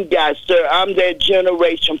what you got, sir. I'm that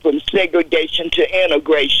generation from segregation to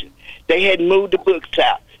integration. They had moved the books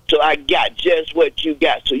out, so I got just what you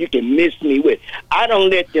got, so you can miss me with. I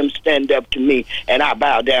don't let them stand up to me, and I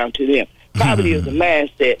bow down to them. Poverty is a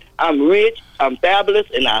mindset. I'm rich, I'm fabulous,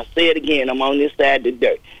 and I'll say it again, I'm on this side of the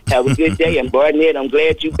dirt. Have a good day, and Barnett, I'm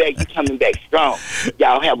glad you back. You coming back strong.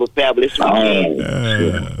 Y'all have a fabulous weekend.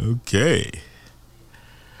 Okay.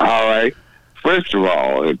 All right. First of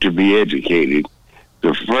all, to be educated,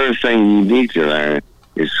 the first thing you need to learn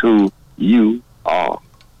is who you are.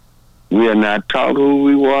 We are not taught who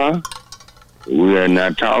we are. We are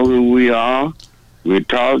not taught who we are. We're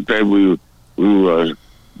taught that we were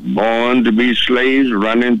born to be slaves,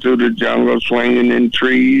 running through the jungle, swinging in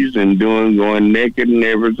trees, and going naked and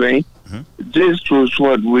everything. This was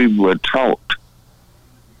what we were taught,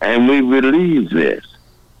 and we believe this.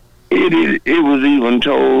 It was even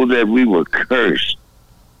told that we were cursed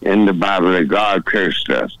in the Bible, that God cursed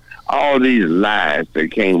us. All these lies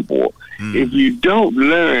that came forth. If you don't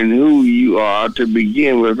learn who you are to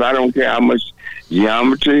begin with, I don't care how much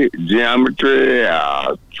geometry,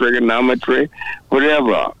 trigonometry,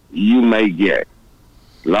 whatever you may get,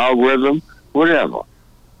 logarithm, whatever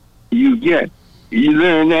you get, you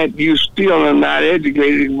learn that you still are not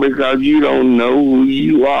educated because you don't know who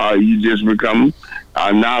you are. You just become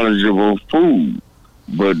a knowledgeable fool,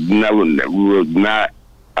 but never not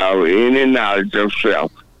any knowledge of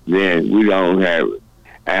self. Then we don't have it.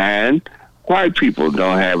 And white people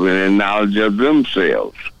don't have any knowledge of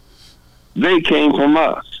themselves. They came from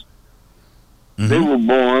us. They were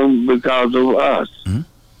born because of us.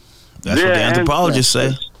 That's what the anthropologists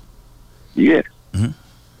say. Yes.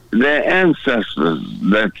 Their ancestors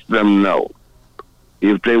let them know.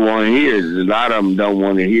 If they want to hear it, a lot of them don't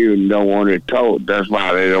want to hear and don't want it told. That's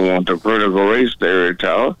why they don't want the critical race theory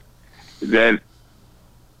told. That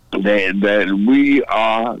we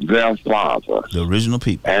are their fathers. The original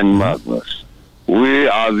people. And mothers. We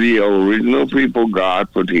are the original people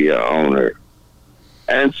God put here on earth.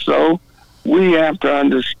 And so we have to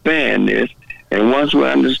understand this. And once we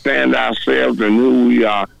understand ourselves and who we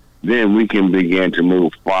are, then we can begin to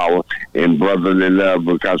move forward in brotherly love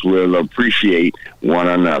because we'll appreciate one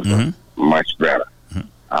another much better.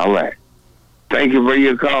 All right. Thank you for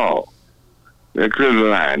your call. Let's clear the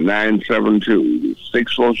line.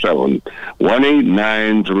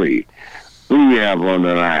 972-647-1893. Who we have on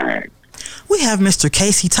the line? We have Mr.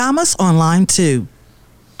 Casey Thomas on line 2.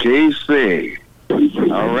 Casey.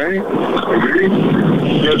 All right.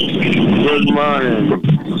 Good morning,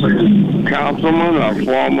 Councilman or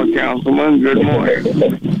former councilman. Good morning.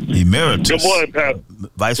 Emeritus. Good morning, Pastor.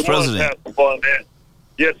 Vice President. Good morning, Pastor.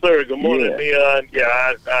 Yes, sir. Good morning, Leon.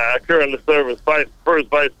 Yeah, I currently serve as first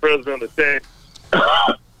Vice President of Texas.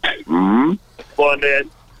 Mm-hmm. That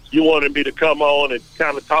you wanted me to come on and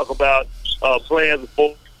kind of talk about plans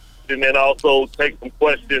for, and then also take some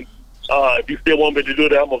questions. If you still want me to do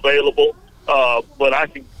that, I'm available. But I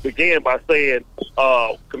can begin by saying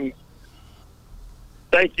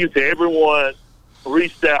thank you to everyone who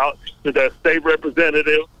reached out to their state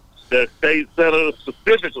representative, the state senator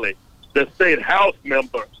specifically, the state house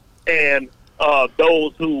member, and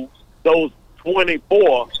those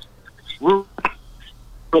 24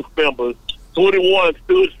 members. 21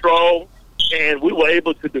 stood strong, and we were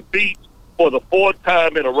able to defeat for the 4th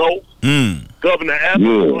time in a row Governor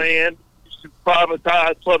Abbott's plan to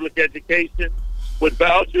privatize public education with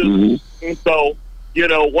vouchers. Mm-hmm. And so, you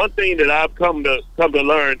know, one thing that I've come to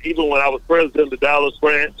learn, even when I was president of the Dallas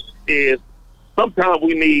branch, is sometimes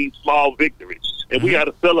we need small victories, and we got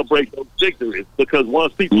to celebrate those victories, because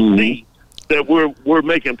once people see that we're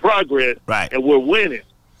making progress and we're winning,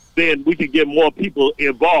 then we can get more people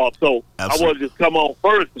involved. So I want to just come on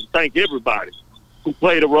first and thank everybody who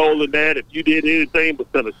played a role in that. If you did anything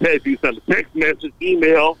but send a text, you send a text message,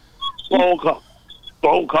 email, phone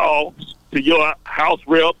call to your House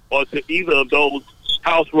rep or to either of those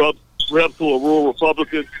House reps who are rural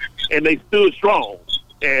Republicans, and they stood strong.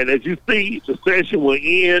 And as you see, the session will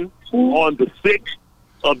end on the 6th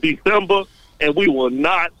of December, and we will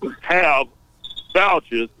not have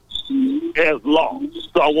vouchers as law.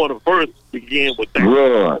 So I want to first begin with that.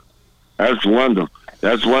 Good. That's wonderful.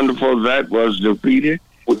 That's wonderful. That was defeated.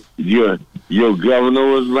 Your governor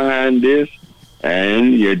was behind this,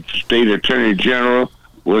 and your state attorney general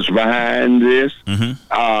was behind this.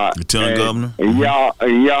 Lieutenant Governor. And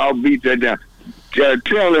y'all beat that down.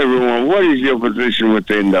 Tell everyone, what is your position with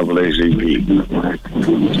the NAACP?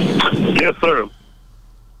 Yes, sir.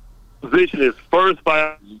 Position is first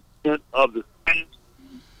vice president of the state.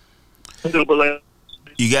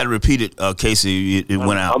 You got to repeat it, Casey. It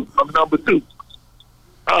went out. I'm number 2.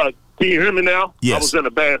 Can you hear me now? Yes. I was in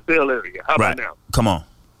a bad cell area. How about now? Come on.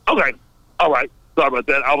 Okay. All right. Sorry about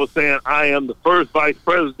that. I was saying I am the first vice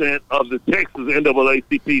president of the Texas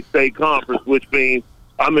NAACP State Conference, which means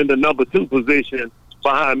I'm in the number 2 position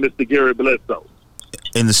behind Mr. Gary Bledsoe.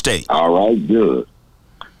 In the state. All right, good.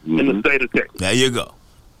 In the state of Texas. There you go.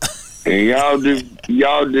 And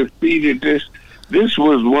y'all defeated this. This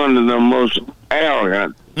was one of the most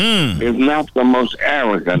arrogant, if not the most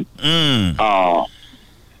arrogant,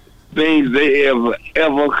 things they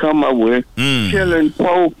ever come up with. Telling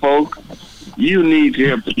poor folk, you need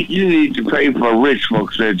to pay for rich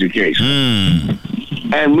folks' education.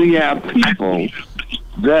 And we have people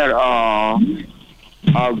that are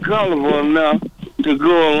gullible enough to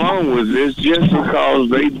go along with this just because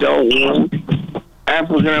they don't want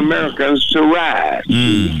African Americans to rise.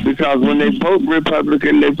 Because when they vote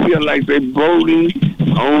Republican, they feel like they're voting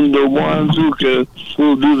on the ones who do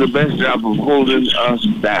the best job of holding us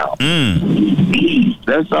down.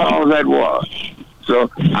 That's all that was.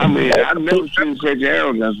 So, I mean, I've never seen such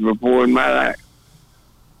arrogance before in my life.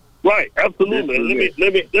 Right, absolutely.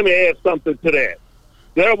 Let me add something to that.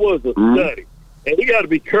 There was a study, and we got to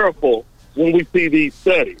be careful when we see these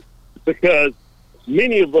studies, because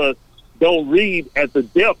many of us don't read at the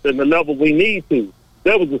depth and the level we need to.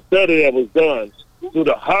 There was a study that was done through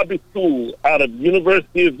the Hobby School out of the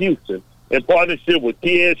University of Houston in partnership with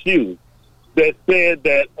TSU that said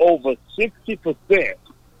that over 60%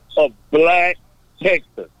 of black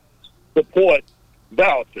Texans support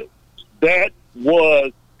vouchers. That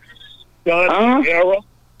was done in era.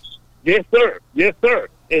 Yes, sir. Yes, sir.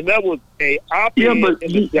 And that was a op-ed in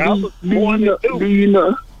the Dallas Morning News. Do you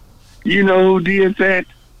know who did that?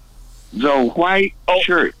 The white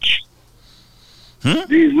church.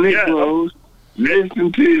 These Negroes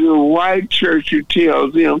listen to the white church who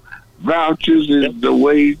tells them vouchers is the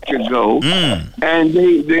way to go. And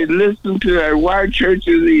they listen to that white church,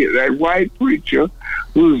 that white preacher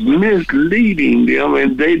who's misleading them,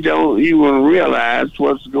 and they don't even realize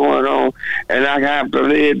what's going on. And I have to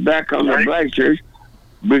lay it back on the black church,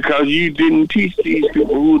 because you didn't teach these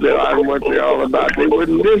people who they are and what they're all about. They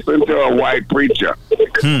wouldn't listen to a white preacher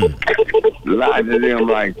lie to them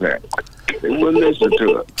like that. They wouldn't listen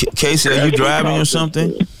to it. Casey, are you driving or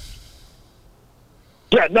something?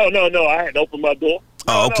 Yeah, no. I had to open my door.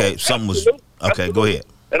 Okay. Something was okay. Go ahead.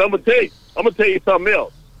 And I'm gonna tell you something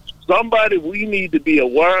else. Somebody we need to be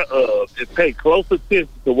aware of and pay close attention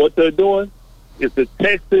to what they're doing is the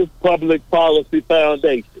Texas Public Policy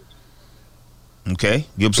Foundation. Okay,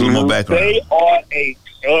 give us a little more background. They are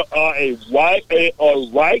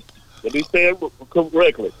right. Let me say it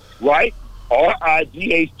correctly. Right,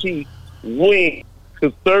 RIGHT wing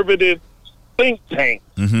conservative think tank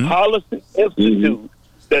policy institute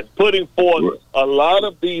that's putting forth a lot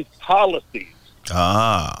of these policies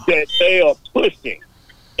that they are pushing,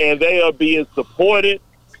 and they are being supported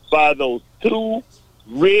by those two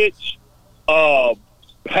rich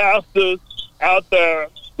pastors out there.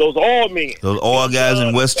 Those oil men. Those oil guys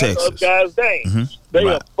in West Texas. Guys' names. They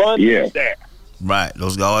are funding that. Right.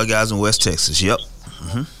 Those oil guys in West Texas. Yep.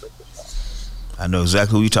 I know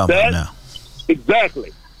exactly who you're talking about now.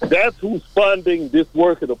 Exactly. That's who's funding this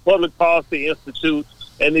work at the Public Policy Institute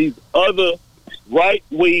and these other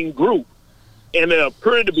right-wing groups. And they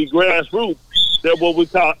appear to be grassroots. They're what we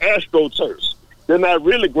call astroturf. They're not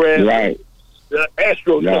really grassroots. Right. They're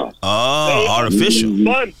astroturf. Oh, artificial.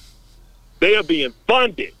 They are being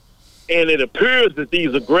funded, and it appears that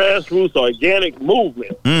these are grassroots organic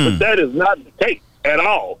movements, but that is not the case at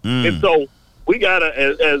all. And so we gotta,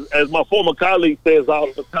 as my former colleague says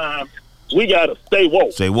all the time, we gotta stay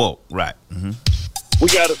woke. Stay woke, right? We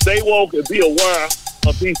gotta stay woke and be aware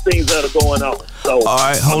of these things that are going on. So, all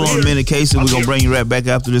right, hold on a minute, Casey. We're gonna bring you right back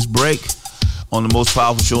after this break on the most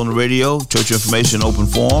powerful show on the radio, Church Information Open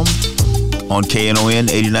Forum. On KNON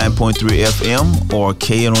 89.3 FM or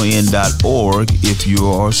KNON.org if you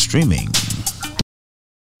are streaming.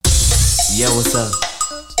 Yo, what's up?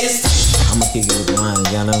 I'm gonna kick it with the line,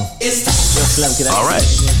 y'all know. All right,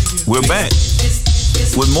 we're back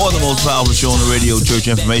with more of the most powerful show on the radio, Church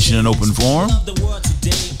Information and Open Forum,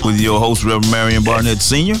 with your host, Reverend Marion Barnett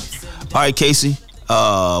Sr. All right, Casey,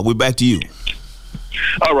 we're back to you.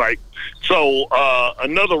 All right. So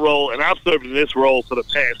another role, and I've served in this role for the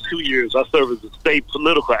past 2 years. I serve as the state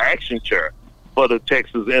political action chair for the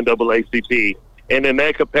Texas NAACP. And in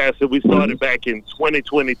that capacity, we started back in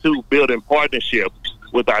 2022 building partnerships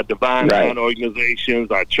with our Divine Line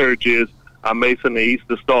organizations, our churches, our Mason and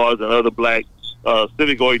Easter Stars, and other black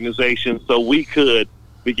civic organizations, so we could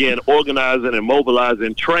begin organizing and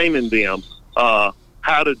mobilizing, training them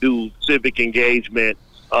how to do civic engagement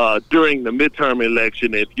during the midterm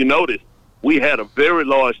election. If you notice, we had a very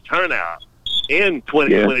large turnout in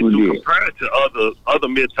 2022 compared to other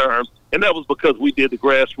midterms, and that was because we did the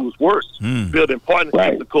grassroots work, building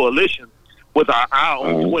partnerships and coalitions with our eye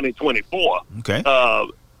on 2024. Okay.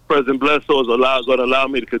 President Bledsoe is going to allow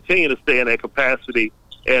me to continue to stay in that capacity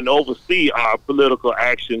and oversee our political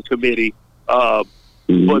action committee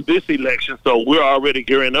for this election. So we're already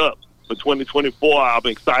gearing up for 2024. I'm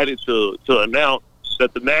excited to announce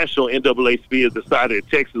that the national NAACP has decided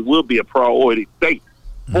Texas will be a priority state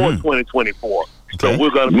for 2024. Okay. So we're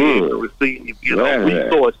going to be able to receive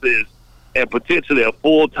resources and potentially a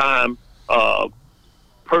full-time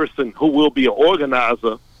person who will be an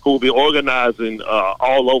organizer, who will be organizing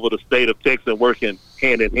all over the state of Texas and working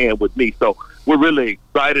hand in hand with me. So we're really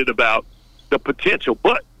excited about the potential,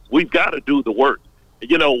 but we've got to do the work.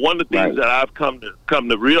 You know, one of the things that I've come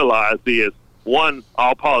to realize is, one,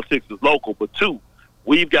 all politics is local, but two,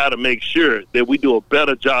 we've got to make sure that we do a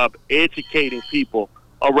better job educating people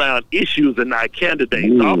around issues and not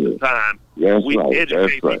candidates. Oftentimes, we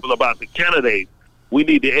educate people about the candidates. We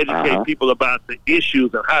need to educate people about the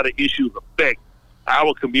issues and how the issues affect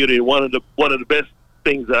our community. One of the best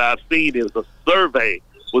things that I've seen is a survey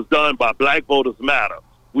was done by Black Voters Matter.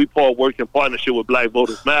 We work in partnership with Black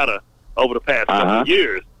Voters Matter over the past couple of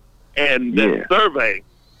years. And that survey,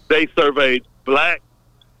 they surveyed black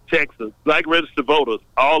registered voters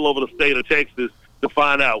all over the state of Texas to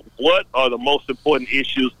find out what are the most important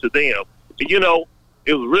issues to them. And, you know,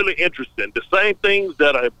 it was really interesting. The same things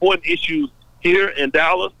that are important issues here in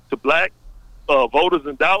Dallas to black voters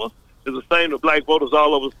in Dallas is the same to black voters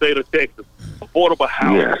all over the state of Texas. Affordable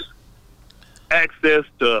housing, access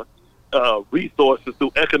to resources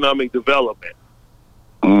through economic development,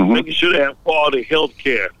 making sure they have quality health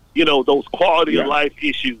care. You know, those quality of life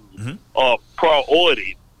issues are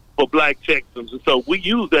priorities for black Texans. And so we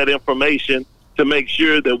use that information to make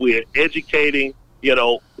sure that we're educating, you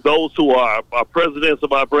know, those who are our presidents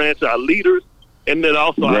of our branch, our leaders, and then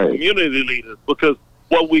also our community leaders. Because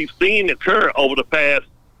what we've seen occur over the past,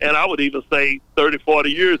 and I would even say 30, 40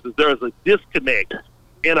 years, is there's a disconnect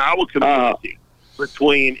in our community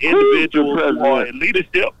between individuals who are in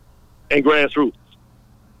leadership and grassroots.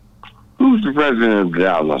 Who's the president of the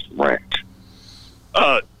Dallas branch?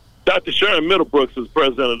 Dr. Sharon Middlebrooks is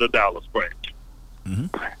president of the Dallas branch.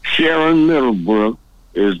 Sharon Middlebrook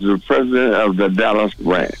is the president of the Dallas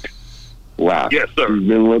branch. Wow. Yes, sir. She's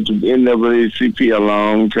been with the NAACP a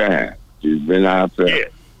long time. She's been out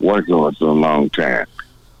there working with us a long time.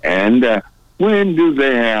 And when do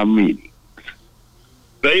they have meetings?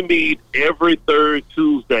 They meet every third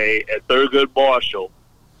Tuesday at Thurgood Marshall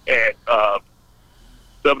at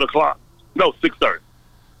 7 o'clock. No, 6:30.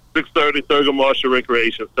 6:30, Thurgood Marshall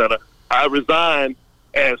Recreation Center. I resigned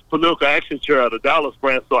as political action chair of the Dallas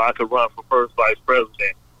branch so I could run for first vice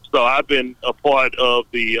president. So I've been a part of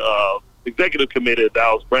the executive committee of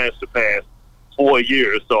Dallas branch the past 4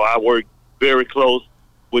 years. So I work very close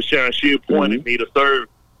with Sharon. She appointed me to serve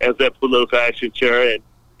as that political action chair,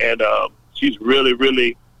 and she's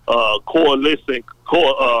really coalescing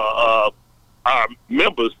our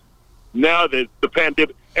members now that the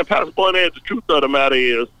pandemic. And Pastor Barnett, the truth of the matter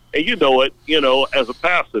is, and you know it, as a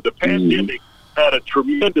pastor, the pandemic had a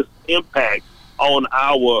tremendous impact on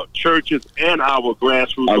our churches and our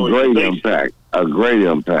grassroots organizations. A great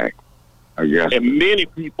impact, I guess. And many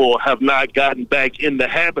people have not gotten back in the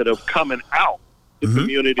habit of coming out to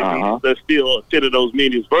community meetings. They're still attending those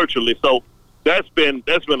meetings virtually. So that's been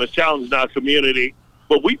a challenge in our community.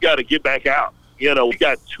 But we've got to get back out. We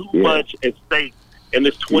got too much at stake in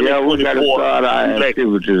this 2024. Yeah, we got to start our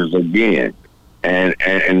activities again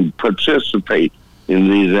and participate in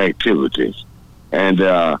these activities. And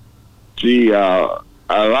a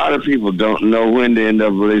lot of people don't know when the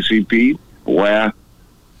NAACP, where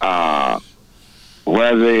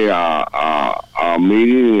they are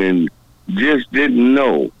meeting, and just didn't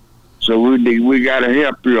know. So we got to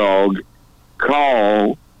help you all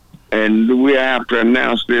call, and we have to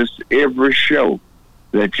announce this every show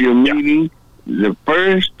that you're meeting the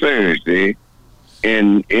first Thursday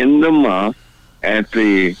in the month at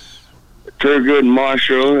the Thurgood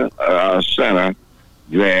Marshall Center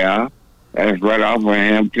there. That's right off of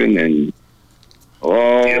Hampton and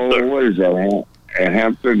what is that? At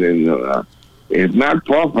Hampton, and it's not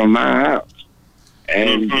far from my house.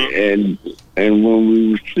 And when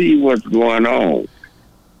we see what's going on,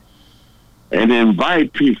 and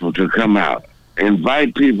invite people to come out,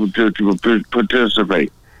 invite people to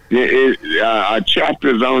participate. Our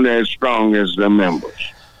chapter's only as strong as the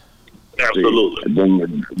members. Absolutely.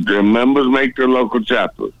 The members make the local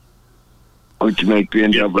chapters, which make the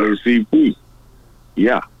NAACP.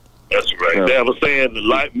 Yeah. That's right. They have a saying,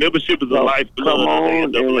 membership is a lifeblood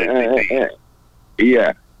of the NAACP.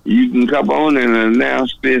 Yeah. You can come on and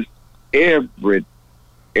announce this every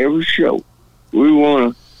show. We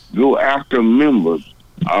want to go after members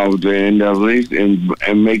of the NAACP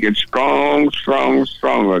and make it strong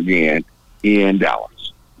again here in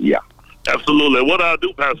Dallas. Yeah. Absolutely. What I'll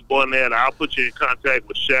do, Pastor Barnett, I'll put you in contact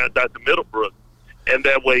with Sharon, Dr. Middlebrook, and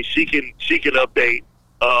that way she can update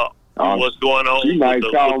what's going on. She might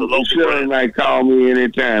call me. Sharon might call me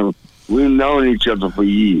anytime. We've known each other for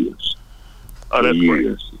years. Oh, that's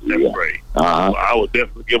great. That's great. Well, I will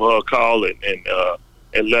definitely give her a call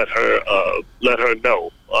and let her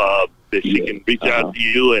know that she can reach out to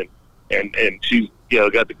you and she's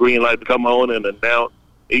got the green light to come on and announce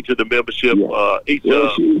each of the membership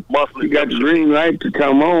monthly. She got the green light to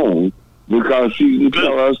come on because she can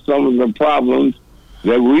tell us some of the problems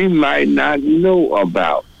that we might not know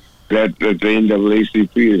about that the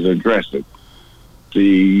NAACP is addressing.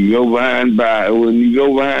 See, when you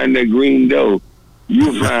go behind that green door,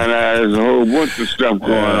 you find out there's a whole bunch of stuff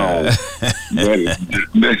going on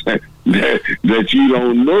that you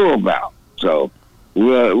don't know about. So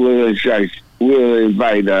we'll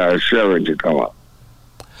invite Sharon to come up.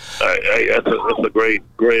 That's a great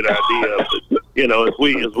idea. As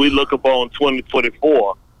we look upon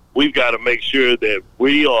 2024, we've got to make sure that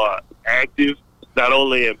we are active, not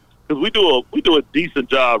only because we do a decent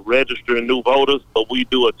job registering new voters, but we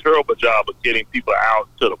do a terrible job of getting people out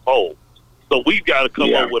to the polls. So we've got to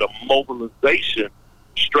come up with a mobilization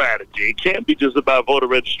strategy. It can't be just about voter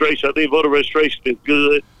registration. I think voter registration is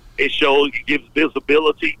good. It shows, it gives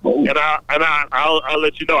visibility, and I'll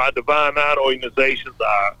let you know. Our Divine Nine organizations,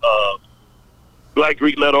 our Black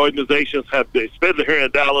Greek-led organizations especially here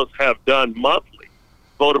in Dallas, have done monthly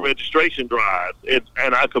voter registration drives,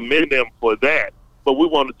 and I commend them for that. But we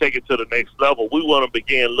want to take it to the next level. We want to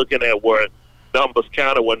begin looking at where numbers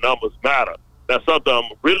count and where numbers matter. Now, something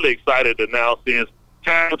I'm really excited to announce is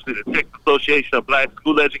TABS, the Texas Association of Black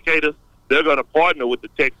School Educators. They're going to partner with the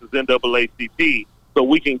Texas NAACP so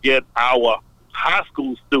we can get our high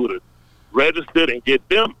school students registered and get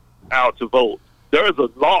them out to vote. There is a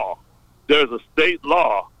law. There's a state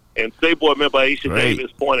law, and State Board member Aisha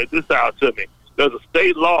Davis pointed this out to me. There's a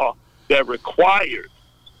state law that requires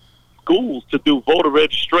schools to do voter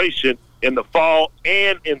registration in the fall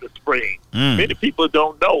and in the spring. Many people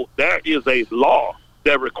don't know there is a law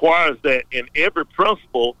that requires that in every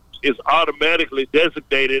principal is automatically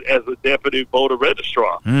designated as a deputy voter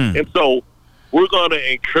registrar. And so we're going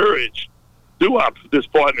to encourage, through this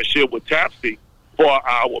partnership with TAPSY, for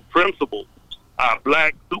our principals, our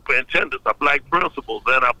black superintendents, our black principals,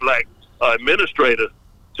 and our black administrators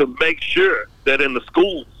to make sure that in the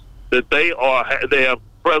schools that they have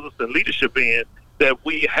presence and leadership in, that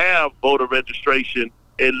we have voter registration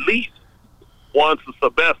at least once a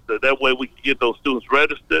semester. That way we can get those students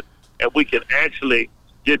registered and we can actually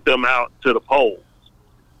get them out to the polls.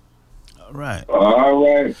 All right. All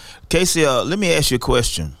right. Casey, let me ask you a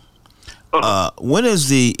question. When is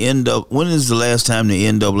the last time the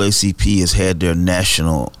NAACP has had their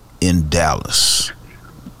national in Dallas?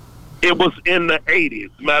 It was in the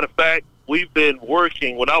 80s. Matter of fact, we've been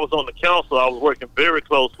working, when I was on the council, I was working very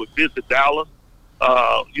close with Visit Dallas,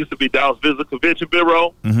 used to be Dallas Visit Convention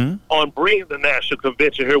Bureau, on bringing the national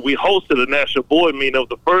convention here. We hosted a national board meeting. It was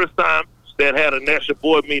the first time that had a national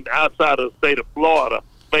board meeting outside of the state of Florida,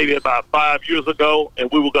 maybe about 5 years ago, and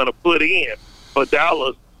we were going to put in for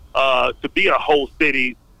Dallas to be a host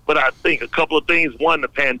city. But I think a couple of things. One, the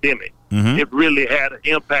pandemic. It really had an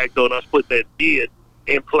impact on us putting that bid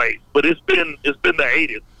in place. But it's been the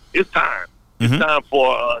 80s. It's time. It's time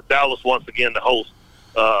for Dallas once again to host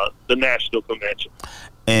the national convention.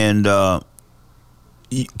 And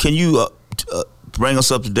can you bring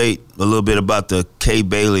us up to date a little bit about the Kay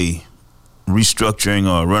Bailey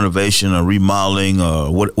restructuring or renovation or remodeling,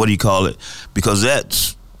 or what do you call it? Because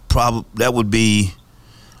that would be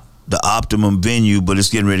the optimum venue, but it's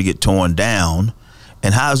getting ready to get torn down.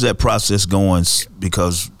 And how's that process going?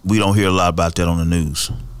 Because we don't hear a lot about that on the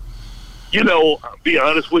news. You know, I'll be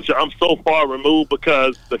honest with you, I'm so far removed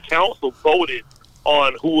because the council voted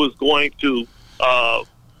on who was going to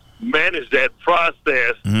manage that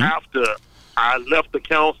process after I left the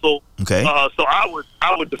council. Okay. So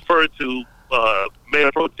I would defer to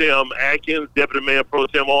Mayor Pro Tem Atkins, Deputy Mayor Pro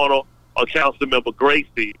Tem Arnold, or Councilmember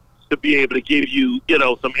Gracie to be able to give you,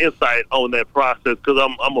 some insight on that process, because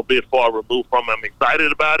I'm a bit far removed from it. I'm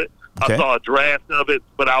excited about it. Okay. I saw a draft of it,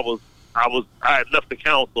 but I had left the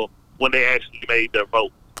council when they actually made their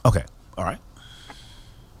vote. Okay. All right.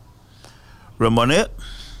 Ramonette?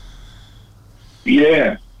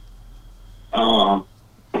 Yeah. I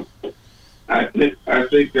think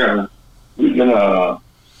we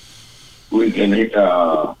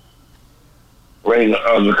can bring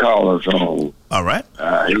other callers on. All right.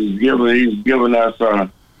 He's given us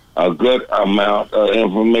a good amount of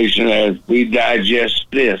information as we digest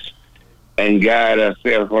this and guide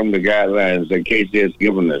ourselves from the guidelines that Casey has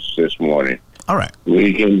given us this morning. All right.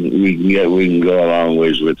 We can go a long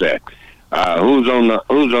ways with that. Who's on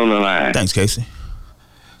the line? Thanks, Casey.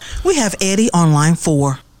 We have Eddie on line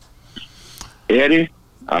 4. Eddie?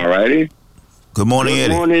 All righty. Good morning, Eddie.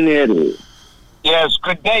 Good morning, Eddie. Yes,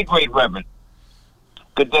 good day, Great Reverend.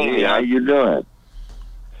 Good day. Hey, how you doing?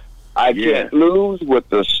 I can't lose with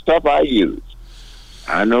the stuff I use.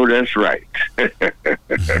 I know that's right. You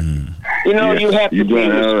have to be in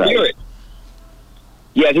the spirit.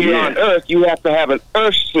 Yet here on earth, you have to have an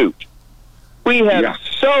earth suit. We have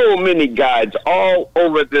so many guides all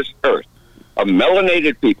over this earth of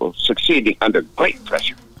melanated people succeeding under great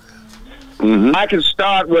pressure. I can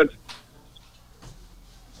start with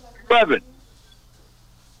Reverend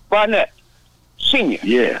Barnett Sr.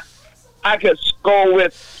 Yeah. I could go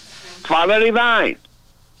with Father Divine,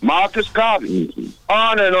 Marcus Garvey,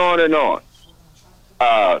 on and on and on.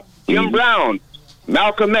 Jim Brown,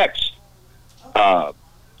 Malcolm X,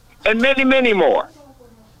 and many, many more.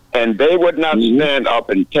 And they would not stand up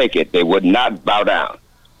and take it. They would not bow down.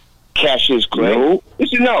 Cassius Clay.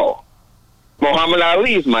 No. Muhammad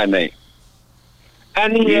Ali is my name.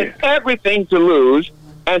 And he had everything to lose,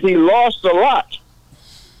 and he lost a lot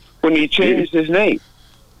when he changed his name.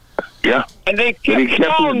 Yeah. And they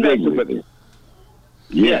kept on messing with it.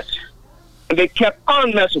 Yes. And they kept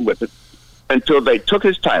on messing with it until they took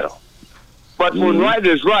his title. But when right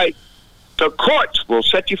is right, the courts will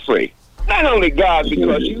set you free. Not only God,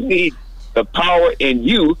 because you need the power in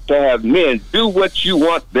you to have men do what you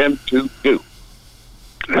want them to do.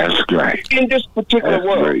 That's great. In this particular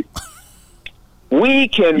world, we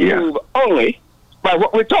can move only by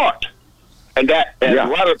what we're taught. And that, as a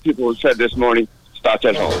lot of people have said this morning, starts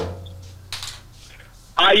at home.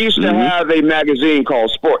 I used to have a magazine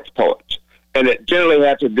called Sports Poets, and it generally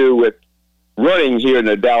had to do with running here in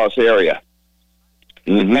the Dallas area.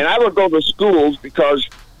 And I would go to schools because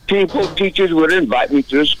teachers would invite me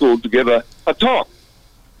to the school to give a talk.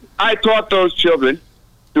 I taught those children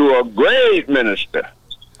through a great minister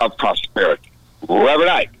of prosperity, Reverend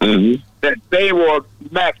Ike, that they were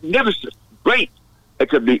magnificent, great. It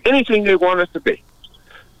could be anything they want us to be.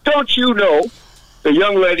 Don't you know the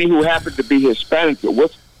young lady who happened to be Hispanic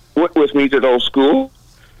went with me to those schools?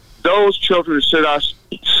 Those children sent us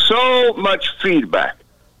so much feedback.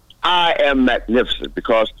 I am magnificent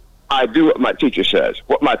because I do what my teacher says,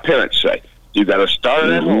 what my parents say. You got to start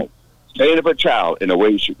it at home. Train up a child in the way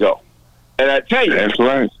you should go. And I tell you, that's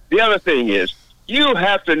right. The other thing is, you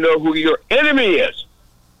have to know who your enemy is.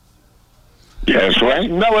 That's right.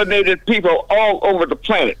 Melanated people all over the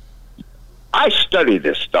planet. I study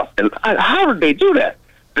this stuff. And how did they do that?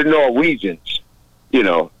 The Norwegians, you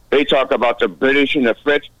know, they talk about the British and the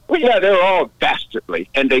French. Well, yeah, they're all dastardly,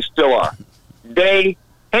 and they still are. They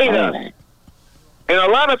hate us. And a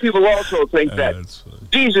lot of people also think that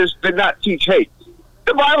Jesus did not teach hate.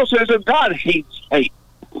 The Bible says that God hates hate.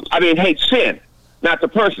 Hates sin, not the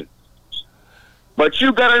person. But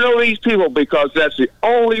you got to know these people because that's the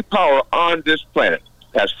only power on this planet.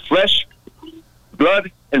 That's flesh,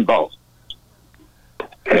 blood, and bone.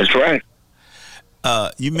 That's right.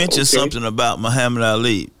 You mentioned something about Muhammad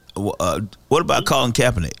Ali. What about Colin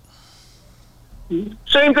Kaepernick?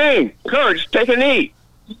 Same thing. Courage, take a knee.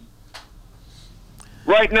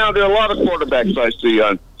 Right now, there are a lot of quarterbacks I see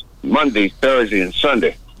on Monday, Thursday, and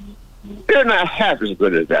Sunday. They're not half as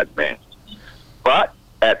good as that man. But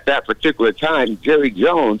at that particular time, Jerry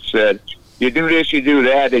Jones said, you do this, you do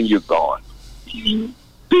that, and you're gone.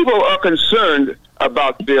 People are concerned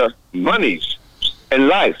about their monies in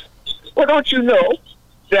life. Well, don't you know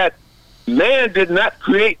that man did not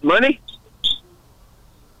create money?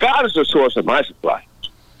 God is the source of my supply.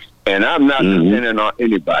 And I'm not dependent on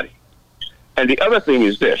anybody. And the other thing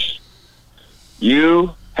is this.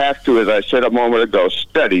 You have to, as I said a moment ago,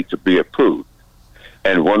 study to be approved.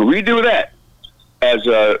 And when we do that, as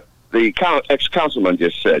the ex-councilman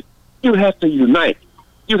just said, you have to unite.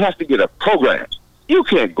 You have to get a program. You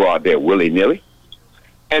can't go out there willy-nilly.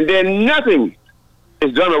 And then nothing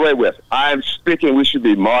is done away with. I'm speaking, we should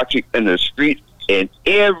be marching in the street and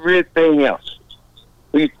everything else.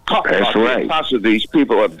 We talk about the atrocities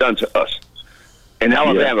people have done to us. In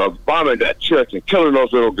Alabama, bombing that church and killing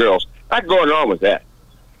those little girls. Not going on with that.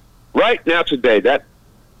 Right now today, that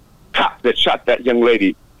cop that shot that young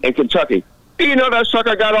lady in Kentucky, do you know that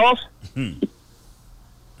sucker got off? Yeah.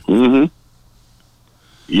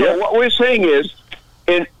 So what we're saying is,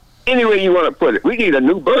 in any way you want to put it, we need a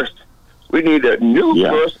new birth. We need a new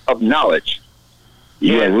birth of knowledge.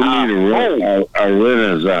 Yeah, we need a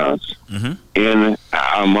renaissance in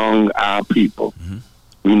among our people.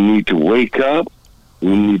 We need to wake up.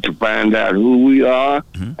 We need to find out who we are,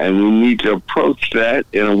 and we need to approach that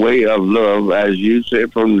in a way of love, as you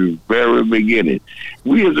said from the very beginning.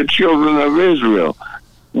 We are the children of Israel.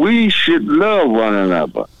 We should love one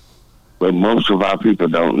another, but most of our people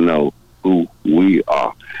don't know who we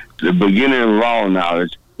are. The beginning of all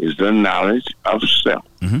knowledge is the knowledge of self.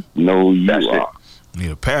 Know who you are. Need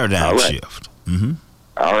a paradigm shift.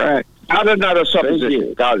 All right. God is not a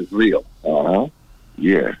supposition. God is real.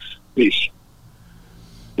 Yes. Peace.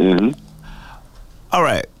 All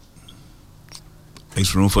right.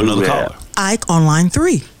 Makes room for another caller. Ike on line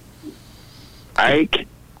 3. Ike.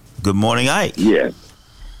 Good morning, Ike. Yes.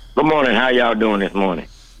 Good morning. How y'all doing this morning?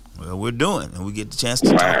 Well, we're doing, and we get the chance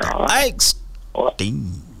to talk to Ike's.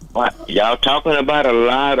 Y'all talking about a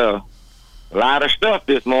lot of stuff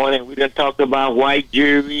this morning. We done talked about white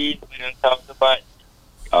juries. We done talked about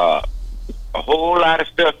a whole lot of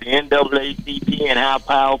stuff, the NAACP and how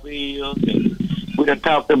powerful it is. And we done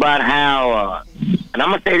talked about how, and I'm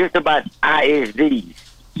going to say this about ISDs.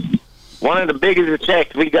 One of the biggest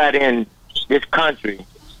attacks we got in this country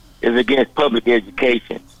is against public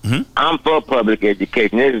education. I'm for public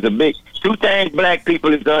education. This is the big two things black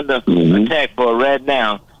people is under attack for right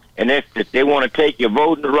now, and that's that they want to take your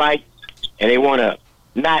voting rights and they want to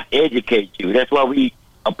not educate you. That's why we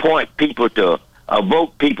appoint people to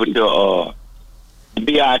vote people to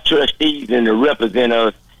be our trustees and to represent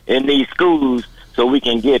us in these schools so we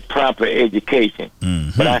can get proper education.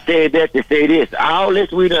 But I said that to say this. All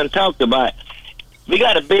this we done talked about, we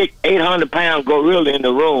got a big 800-pound gorilla in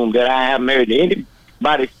the room that I haven't heard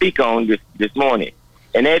anybody speak on this morning.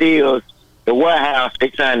 And that is the warehouse they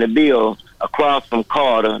trying to build across from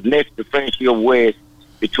Carter next to Friendship West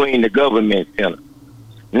between the government center.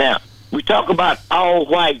 Now, we talk about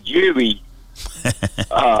all-white jury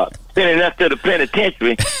sending us to the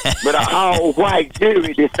penitentiary, but an all-white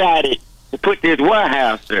jury decided to put this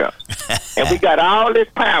warehouse there. And we got all this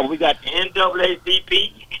power. We got the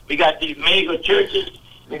NAACP, we got these mega churches,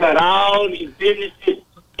 we got all these businesses,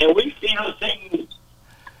 and we still saying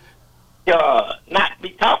not be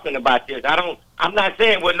talking about this. I'm not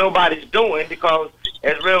saying what nobody's doing because,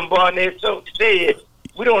 as Reverend Barnett said,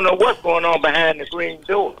 we don't know what's going on behind the green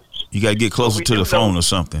door. You got to get closer to the phone or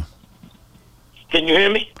something. Can you hear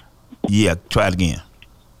me? Yeah, try it again.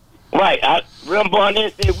 Right. Reverend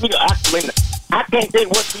Barnett said I can't say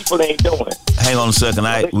what people ain't doing. Hang on a second.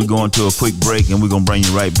 We're going to a quick break, and we're going to bring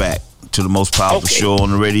you right back to the most powerful show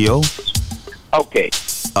on the radio. Okay.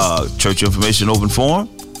 Church Information Open Forum.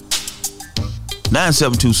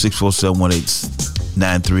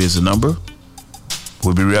 972-647-1893 is the number.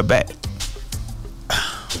 We'll be right back.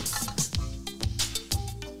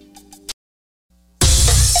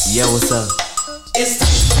 Yo, what's up?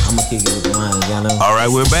 I'm gonna kick it with the line, y'all know. All right,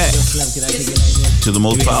 we're back to the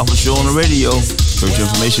most powerful show on the radio, Church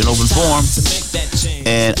Information Open Forum.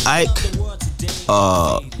 And Ike,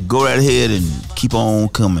 go right ahead and keep on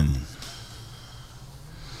coming.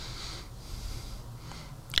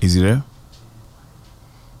 Is he there?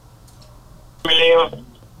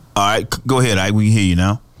 All right, go ahead, Ike. We can hear you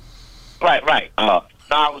now. Right. Now,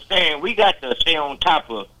 I was saying we got to stay on top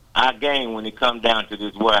of our game when it comes down to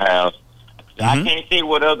this warehouse. I can't say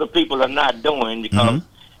what other people are not doing because,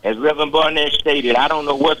 as Reverend Barnett stated, I don't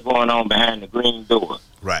know what's going on behind the green door.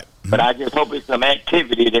 Right. But I just hope it's some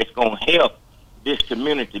activity that's going to help this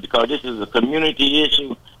community because this is a community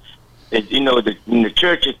issue. As you know, the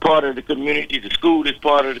church is part of the community, the school is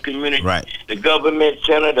part of the community, right. The government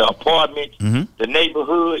center, the apartments, the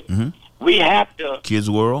neighborhood. We have to Kids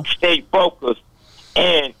World. Stay focused.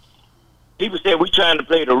 And people say we're trying to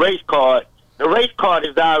play the race card. The race card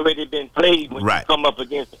has already been played when you come up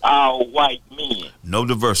against all white men. No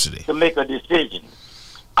diversity. To make a decision.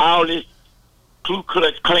 All this Ku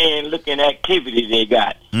Klux Klan looking activity they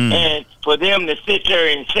got. And for them to sit there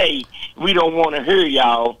and say, we don't want to hear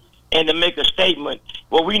y'all, and to make a statement,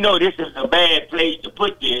 well, we know this is a bad place to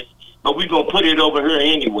put this, but we're going to put it over here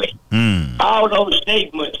anyway. All those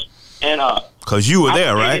statements. And because you were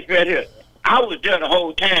there, right? Right here. I was there the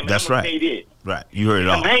whole time. That's right. Say this. Right. You heard it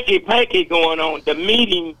all. Hanky-panky going on. The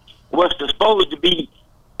meeting was supposed to be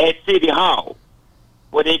at City Hall,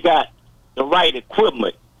 where they got the right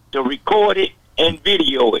equipment to record it and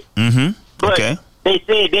video it. But they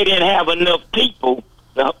said they didn't have enough people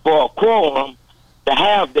for a quorum to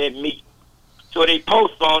have that meeting. So they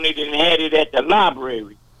postponed it and had it at the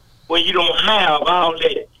library, where you don't have all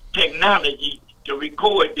that technology to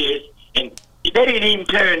record this. And they didn't even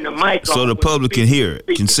turn the mic on. So the public can hear it,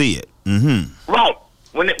 can see it. Right.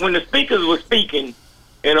 When the speakers were speaking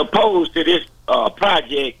and opposed to this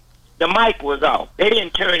project, the mic was off. They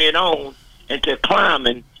didn't turn it on until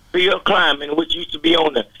Bill Climbing, which used to be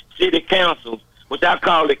on the city council, which I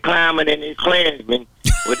call it Climbing and his Klansmen.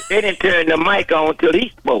 But they didn't turn the mic on until he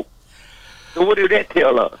spoke. So what did that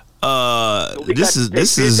tell us? This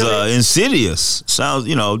is insidious. Sounds,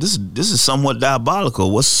 this is somewhat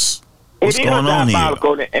diabolical. What's going on here?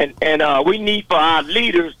 And we need for our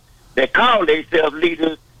leaders that call themselves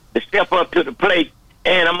leaders to step up to the plate.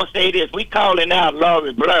 And I'm gonna say this: we calling out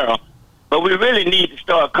Laurie Blair, but we really need to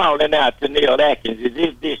start calling out Tennille Atkins in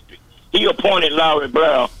this district. He appointed Laurie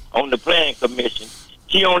Blair on the planning commission.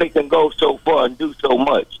 She only can go so far and do so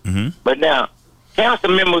much. But now, council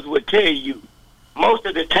members would tell you, most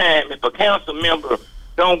of the time, if a council member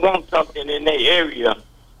don't want something in their area,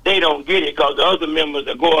 they don't get it because the other members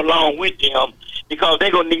will go along with them because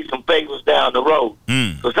they're going to need some favors down the road.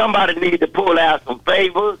 So somebody needs to pull out some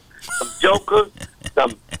favors, some jokers,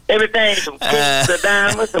 some everything, some kings of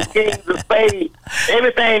diamonds, some kings of spades.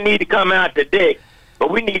 Everything need to come out the deck.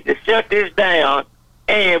 But we need to shut this down,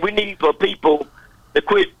 and we need for people to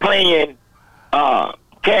quit playing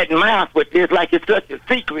cat and mouse with this like it's such a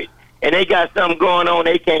secret, and they got something going on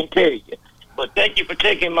they can't tell you. But thank you for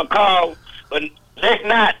taking my call. But let's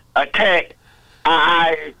not attack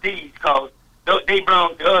our ISDs because they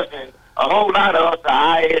belong to us, and a whole lot of us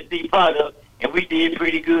are ISD products, and we did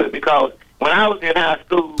pretty good because when I was in high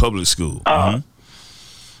school... Public school.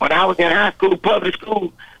 When I was in high school, public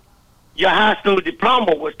school, your high school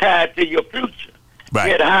diploma was tied to your future. Right.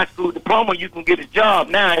 You had a high school diploma, you can get a job.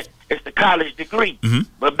 Now it's the college degree.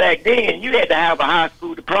 But back then, you had to have a high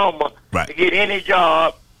school diploma to get any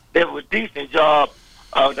job that was a decent job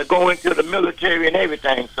to go into the military and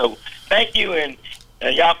everything. So thank you, and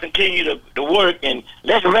y'all continue to work, and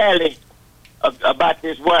let's rally about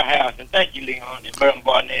this warehouse. And thank you, Leon and Reverend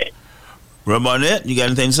Barnett. Reverend Barnett, you got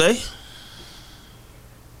anything to say?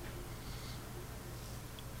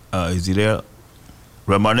 Is he there?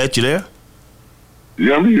 Reverend Barnett, you there?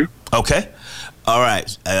 Yeah, I'm here. Okay. All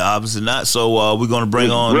right. Obviously not. So we're going to bring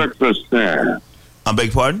on... breakfast time. I beg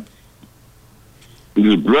your pardon?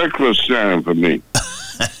 It's breakfast time for me.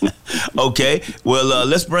 Okay. Well,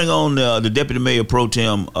 let's bring on the Deputy Mayor Pro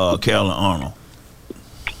Tem, Carolyn Arnold.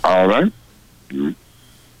 All right.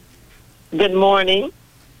 Good morning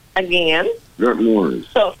again. Good morning.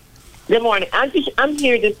 So, good morning. I'm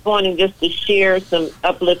here this morning just to share some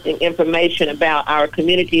uplifting information about our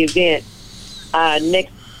community event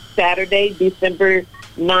next Saturday, December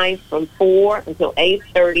 9th from 4 until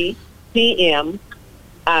 8:30 p.m.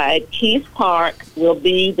 At Keys Park. We'll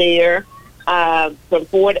be there from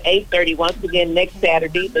 4 to 8:30. Once again, next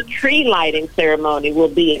Saturday. The tree lighting ceremony will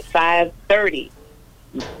be at 5:30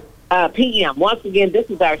 p.m. Once again, this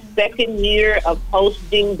is our second year of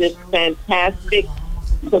hosting this fantastic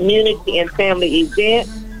community and family event,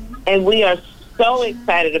 and we are so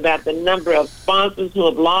excited about the number of sponsors who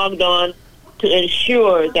have logged on to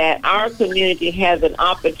ensure that our community has an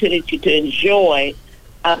opportunity to enjoy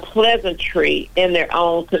a pleasantry in their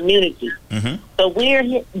own community. Mm-hmm. So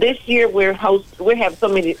this year we have so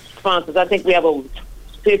many sponsors. I think we have over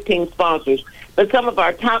 15 sponsors. But some of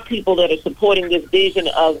our top people that are supporting this vision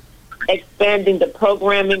of expanding the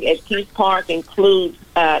programming at Keys Park include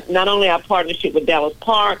not only our partnership with Dallas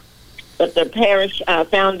Park, but the Parish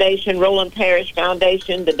Foundation, Roland Parish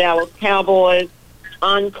Foundation, the Dallas Cowboys,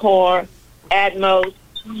 Encore, Atmos,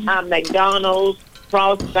 McDonald's,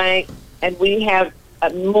 Frost Bank, and we have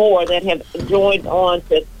more that have joined on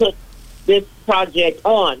to put this project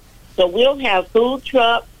on. So we'll have food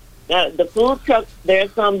trucks. The food trucks, there are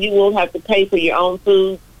some you will have to pay for your own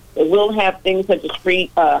food. But we'll have things such as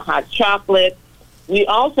free hot chocolate. We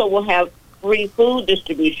also will have free food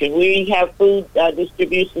distribution. We have food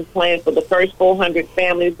distribution planned for the first 400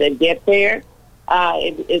 families that get there.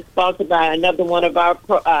 It's sponsored by another one of our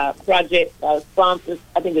project sponsors.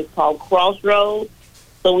 I think it's called Crossroads.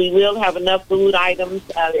 So we will have enough food items.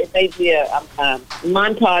 It may be a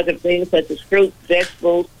montage of things such as fruits,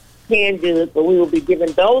 vegetables, canned goods, but we will be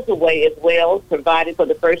giving those away as well, provided for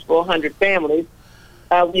the first 400 families.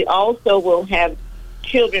 We also will have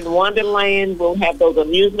Children Wonderland. We'll have those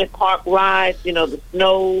amusement park rides, the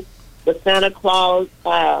snow, the Santa Claus.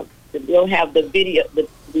 We'll have the video,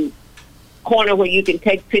 the corner where you can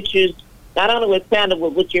take pictures, not only with Santa,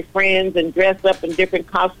 but with your friends and dress up in different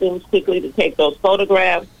costumes quickly to take those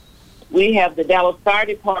photographs. We have the Dallas Fire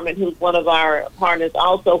Department, who's one of our partners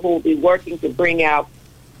also, who will be working to bring out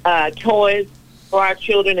toys for our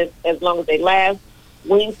children as long as they last.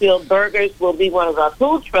 Wingfield Burgers will be one of our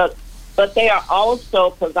food trucks, but they are also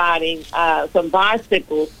providing some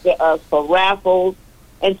bicycles for raffles.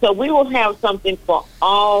 And so we will have something for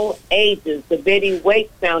all ages. The Betty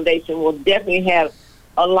Waite Foundation will definitely have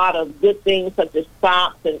a lot of good things such as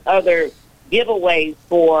socks and other giveaways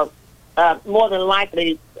for more than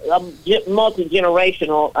likely a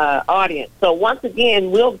multi-generational audience. So once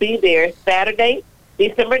again, we'll be there Saturday,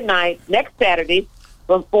 December 9th, next Saturday,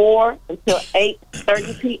 from 4 until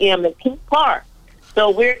 8:30 p.m. at Keys Park.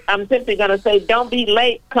 So I'm simply going to say, don't be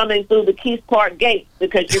late coming through the Keys Park gate,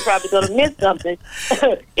 because you're probably going to miss something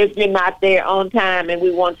if you're not there on time, and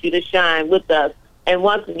we want you to shine with us. And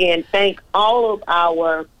once again, thank all of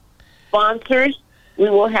our sponsors. We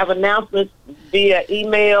will have announcements via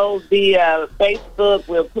email, via Facebook.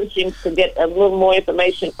 We're pushing to get a little more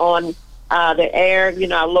information on the air,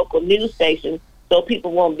 our local news station, so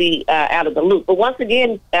people won't be out of the loop. But once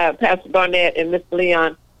again, Pastor Barnett and Mr.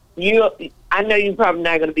 Leon, I know you're probably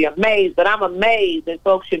not going to be amazed, but I'm amazed, and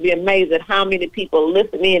folks should be amazed at how many people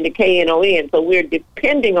listen in to KNON. So we're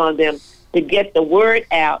depending on them to get the word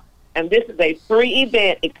out. And this is a free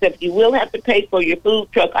event, except you will have to pay for your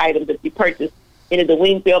food truck items if you purchase any of the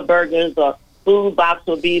Wingfield Burgers, or Food Box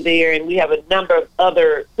will be there, and we have a number of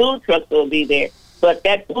other food trucks that will be there. But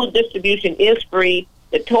that food distribution is free.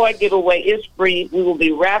 The toy giveaway is free. We will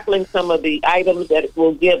be raffling some of the items that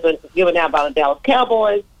will given out by the Dallas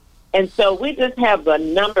Cowboys. And so we just have a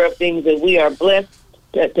number of things that we are blessed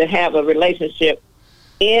to have a relationship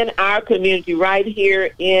in our community right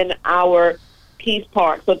here in our Keys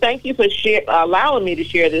Park. So thank you for allowing me to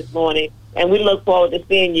share this morning, and we look forward to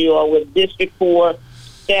seeing you all with District 4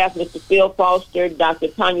 staff, Mr. Phil Foster, Dr.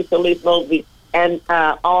 Tanya Solis-Mosby, and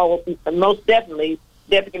most definitely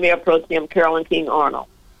Deputy Mayor Pro Tem Carolyn King Arnold.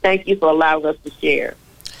 Thank you for allowing us to share.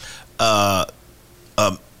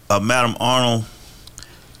 Madam Arnold,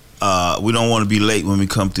 we don't want to be late when we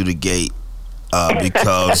come through the gate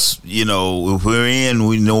because, if we're in,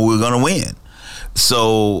 we know we're going to win.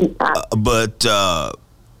 So, but I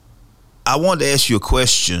wanted to ask you a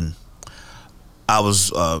question.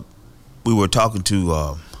 We were talking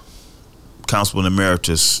to Councilman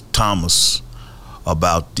Emeritus Thomas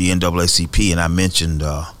about the NAACP, and I mentioned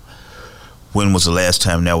when was the last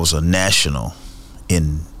time there was a national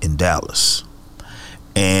in Dallas.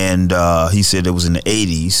 and he said it was in the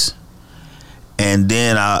 80s. And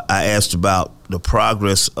then I asked about the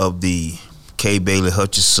progress of the Kay Bailey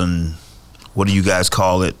Hutchison, what do you guys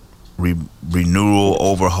call it? Renewal,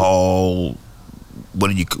 overhaul, what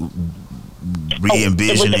do you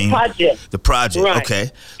re-envisioning? The project. Right.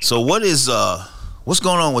 Okay. So what's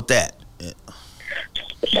going on with that?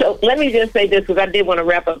 So let me just say this, because I did want to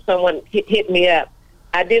wrap up. Someone hit me up.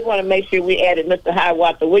 I did want to make sure we added Mr.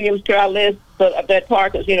 Hiawatha Williams to our list of that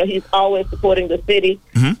park, because, he's always supporting the city.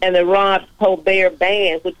 Mm-hmm. And the Ron Colbert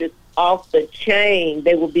Band, which is off the chain,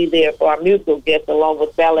 they will be there for our musical guests, along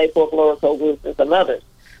with ballet, folklorico groups, and some others.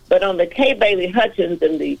 But on the Kay Bailey Hutchins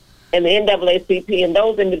and the NAACP and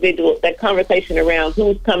those individuals, that conversation around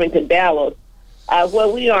who's coming to Dallas, where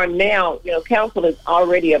we are now, council has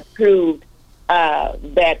already approved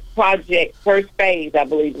that project, first phase, I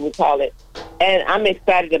believe we call it. And I'm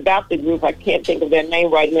excited about the group. I can't think of their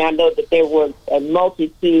name right now. I know that there was a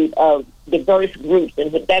multitude of diverse groups,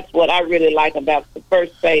 and that's what I really like about the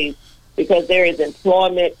first phase, because there is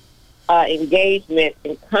employment, engagement,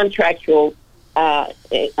 and contractual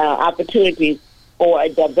opportunities for a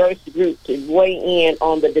diverse group to weigh in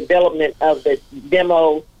on the development of the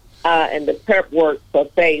demo and the prep work for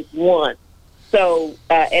phase one. So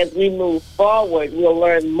as we move forward, we'll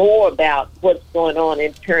learn more about what's going on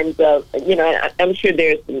in terms of, I'm sure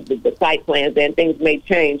there's the site plans and things may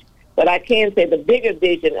change, but I can say the bigger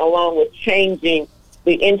vision, along with changing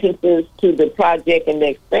the entrances to the project and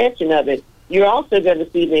the expansion of it, you're also going to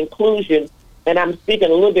see the inclusion, and I'm speaking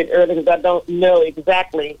a little bit early because I don't know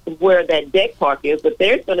exactly where that deck park is, but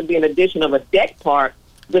there's going to be an addition of a deck park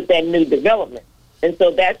with that new development. And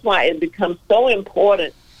so that's why it becomes so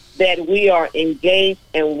important that we are engaged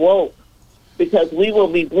and woke, because we will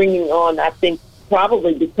be bringing on, I think,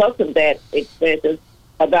 probably because of that expansion,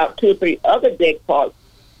 about 2 or 3 other deck parks,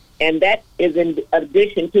 and that is in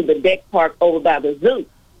addition to the deck park over by the zoo.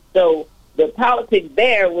 So the politics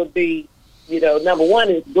there would be, number one,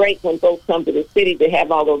 it's great when folks come to the city to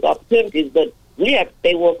have all those opportunities, but we have to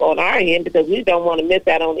stay woke on our end because we don't want to miss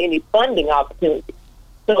out on any funding opportunities.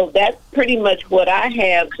 So that's pretty much what I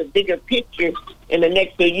have. The bigger picture in the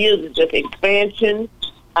next few years is just expansion.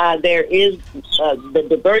 There is the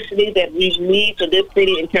diversity that we need for this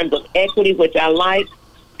city in terms of equity, which I like.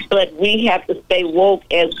 But we have to stay woke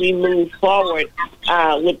as we move forward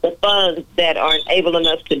with the funds that are enabling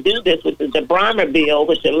us to do this, which is the Brymer bill,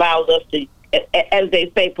 which allows us to, as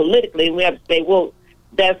they say politically, we have to say, well,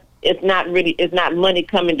 it's not money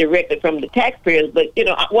coming directly from the taxpayers, but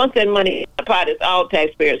once that money in the pot, it's all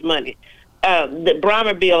taxpayers' money. The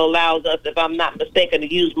Brymer bill allows us, if I'm not mistaken,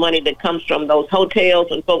 to use money that comes from those hotels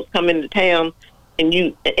when folks come into town, and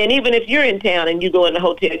even if you're in town and you go in the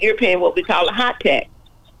hotel, you're paying what we call a hot tax.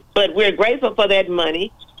 But we're grateful for that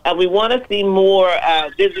money. We want to see more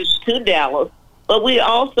visits to Dallas, but we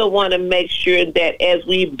also want to make sure that as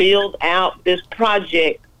we build out this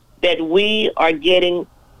project, that we are getting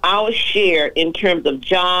our share in terms of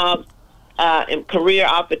jobs and career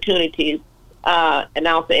opportunities, and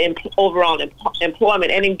also overall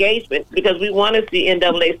employment and engagement, because we want to see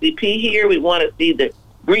NAACP here. We want to see the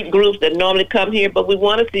Greek groups that normally come here, but we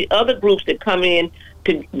want to see other groups that come in,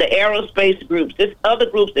 to the aerospace groups, there's other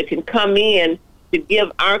groups that can come in to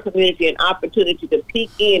give our community an opportunity to peek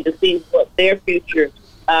in to see what their future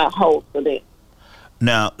holds for them.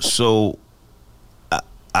 Now, so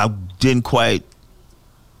I didn't quite,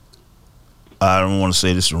 I don't want to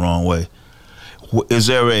say this the wrong way. Is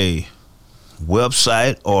there a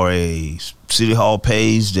website or a city hall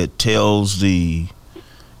page that tells the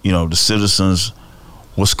citizens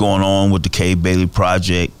what's going on with the Kay Bailey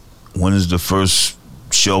project? When is the first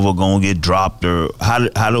shovel going to get dropped, or how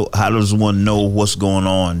does one know what's going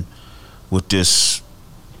on with this,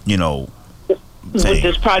 with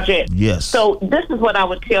this project? Yes. So this is what I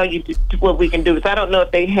would tell you to what we can do, because I don't know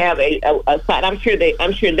if they have a site. I'm sure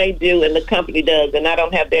they do, and the company does, and I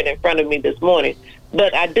don't have that in front of me this morning.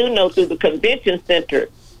 But I do know through the convention center,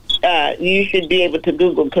 you should be able to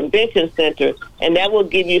Google convention center, and that will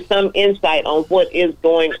give you some insight on what is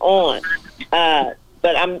going on.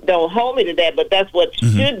 But don't hold me to that, but that's what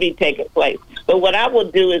should be taking place. But what I will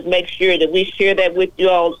do is make sure that we share that with you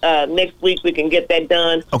all next week. We can get that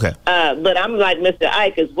done. Okay. But I'm like Mr.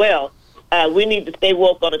 Ike as well. We need to stay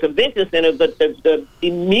woke on the convention center, but the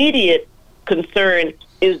immediate concern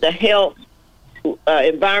is the health,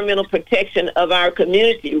 environmental protection of our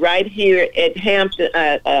community right here at Camp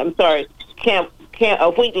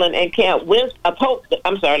Wheatland and Camp Polk.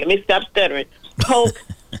 I'm sorry, let me stop stuttering. Polk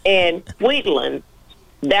and Wheatland.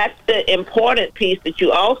 That's the important piece that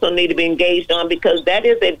you also need to be engaged on, because that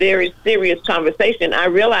is a very serious conversation. I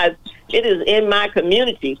realize, It is in my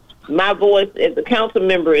community. My voice as a council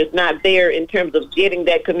member is not there in terms of getting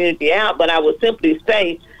that community out, but I would simply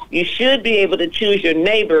say you should be able to choose your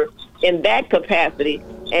neighbor in that capacity.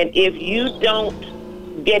 And if you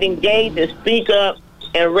don't get engaged and speak up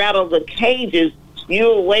and rattle the cages,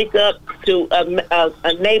 you'll wake up to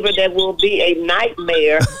a neighbor that will be a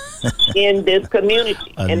nightmare in this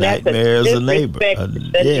community. And that's a neighbor.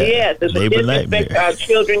 Yes, it's a disrespect to our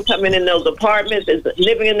children coming in those apartments. It's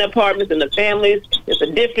living in the apartments and the families. It's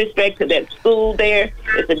a disrespect to that school there.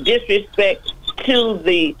 It's a disrespect to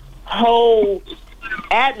the whole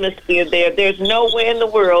atmosphere there. There's nowhere in the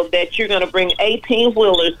world that you're going to bring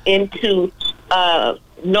 18-wheelers into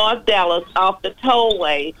North Dallas off the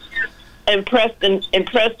tollway in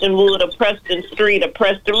Prestonwood or Preston Street or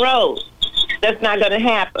Preston Road. That's not going to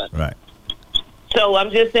happen. Right. So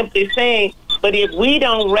I'm just simply saying, but if we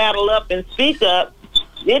don't rattle up and speak up,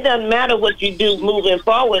 it doesn't matter what you do moving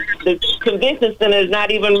forward. The convention center is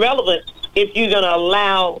not even relevant if you're going to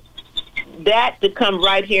allow that to come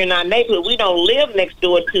right here in our neighborhood. We don't live next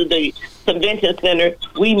door to the convention center.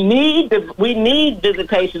 We need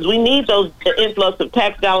visitations. We need those influx of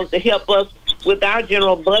tax dollars to help us with our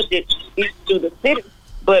general budget through the city.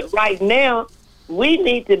 But right now, we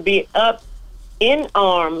need to be up in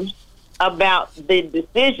arms about the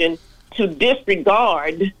decision to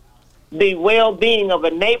disregard the well-being of a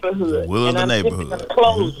neighborhood. I'm going to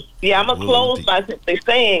close by simply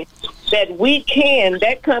saying that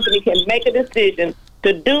that company can make a decision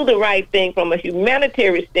to do the right thing from a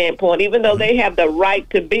humanitarian standpoint, even though they have the right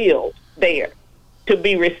to build there, to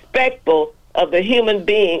be respectful of the human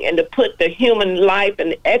being and to put the human life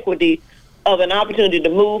and the equity of an opportunity to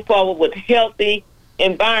move forward with healthy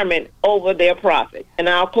environment over their profit. And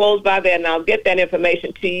I'll close by that, and I'll get that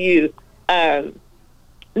information to you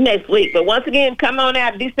next week. But once again, come on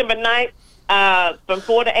out December 9th from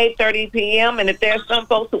 4 to 8:30 p.m. And if there's some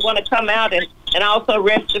folks who want to come out and also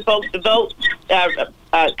register folks to vote,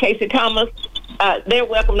 Casey Thomas, they're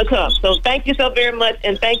welcome to come. So thank you so very much,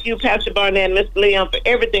 and thank you, Pastor Barnett and Mr. Leon, for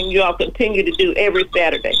everything you all continue to do every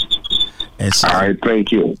Saturday. All right,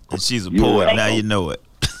 thank you. And she's a poet. Now you know it.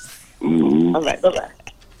 Mm-hmm. All right, bye-bye.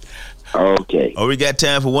 Okay. Oh, we got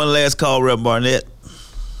time for one last call, Rev Barnett.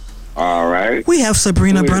 All right. We have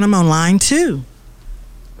Sabrina Burnham on line 2.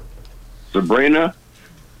 Sabrina?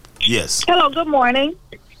 Yes. Hello, good morning.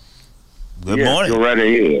 Good morning. Go right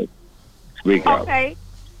ahead. Speak up. Okay.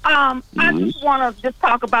 I just want to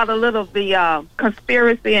talk about a little of the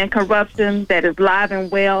conspiracy and corruption that is live and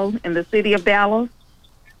well in the city of Dallas.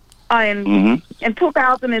 In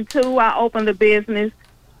 2002, I opened a business,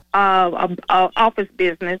 office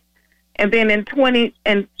business, and then in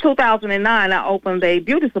 2009, I opened a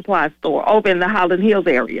beauty supply store over in the Holland Hills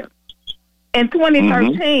area. In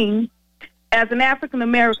 2013, as an African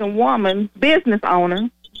American woman business owner,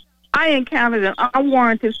 I encountered an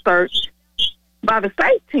unwarranted search by the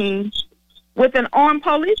state team with an armed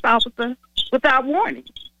police officer without warning.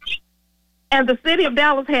 And the city of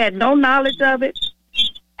Dallas had no knowledge of it,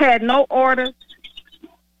 had no order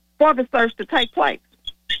for the search to take place.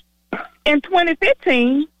 In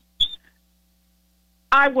 2015,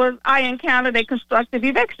 I encountered a constructive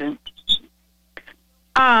eviction,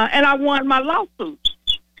 and I won my lawsuit.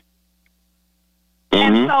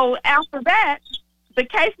 And so after that, the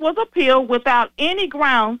case was appealed without any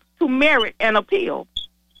grounds to merit an appeal.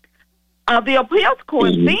 The appeals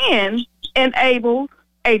court then enabled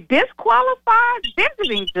a disqualified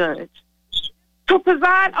visiting judge to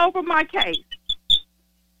preside over my case,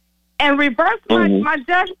 and my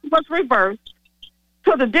judge was reversed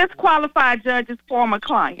to the disqualified judge's former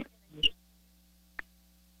client.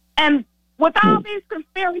 And with all these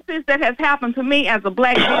conspiracies that has happened to me as a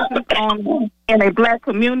black business owner in a black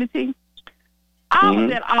community, all of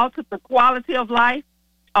that altered the quality of life,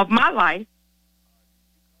 of my life,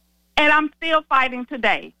 and I'm still fighting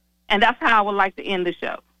today. And that's how I would like to end the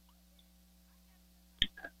show.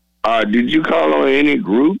 Did you call on any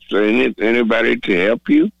groups or anybody to help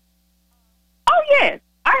you? Oh, yes.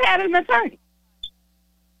 I had an attorney.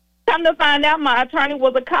 Come to find out, my attorney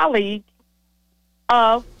was a colleague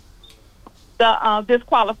of the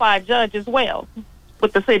disqualified judge as well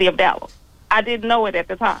with the city of Dallas. I didn't know it at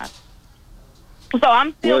the time. So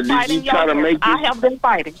I'm still fighting, y'all. I have been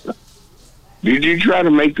fighting. Did you try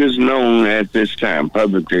to make this known at this time,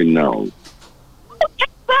 publicly known? Yes,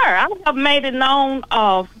 sir. I have made it known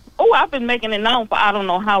I've been making it known for I don't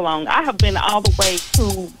know how long. I have been all the way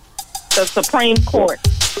to the Supreme Court.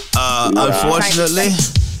 Unfortunately,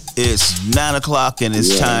 it's 9 o'clock and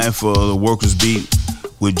it's time for the Workers Beat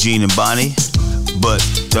with Gene and Bonnie. But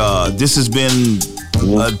this has been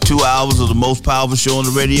 2 hours of the most powerful show on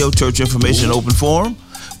the radio, Church Information Open Forum,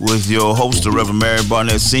 with your host, the Reverend Mary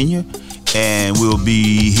Barnett Sr. And we'll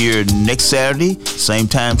be here next Saturday, same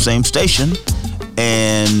time, same station.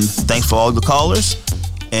 And thanks for all the callers.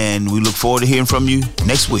 And we look forward to hearing from you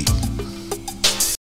next week.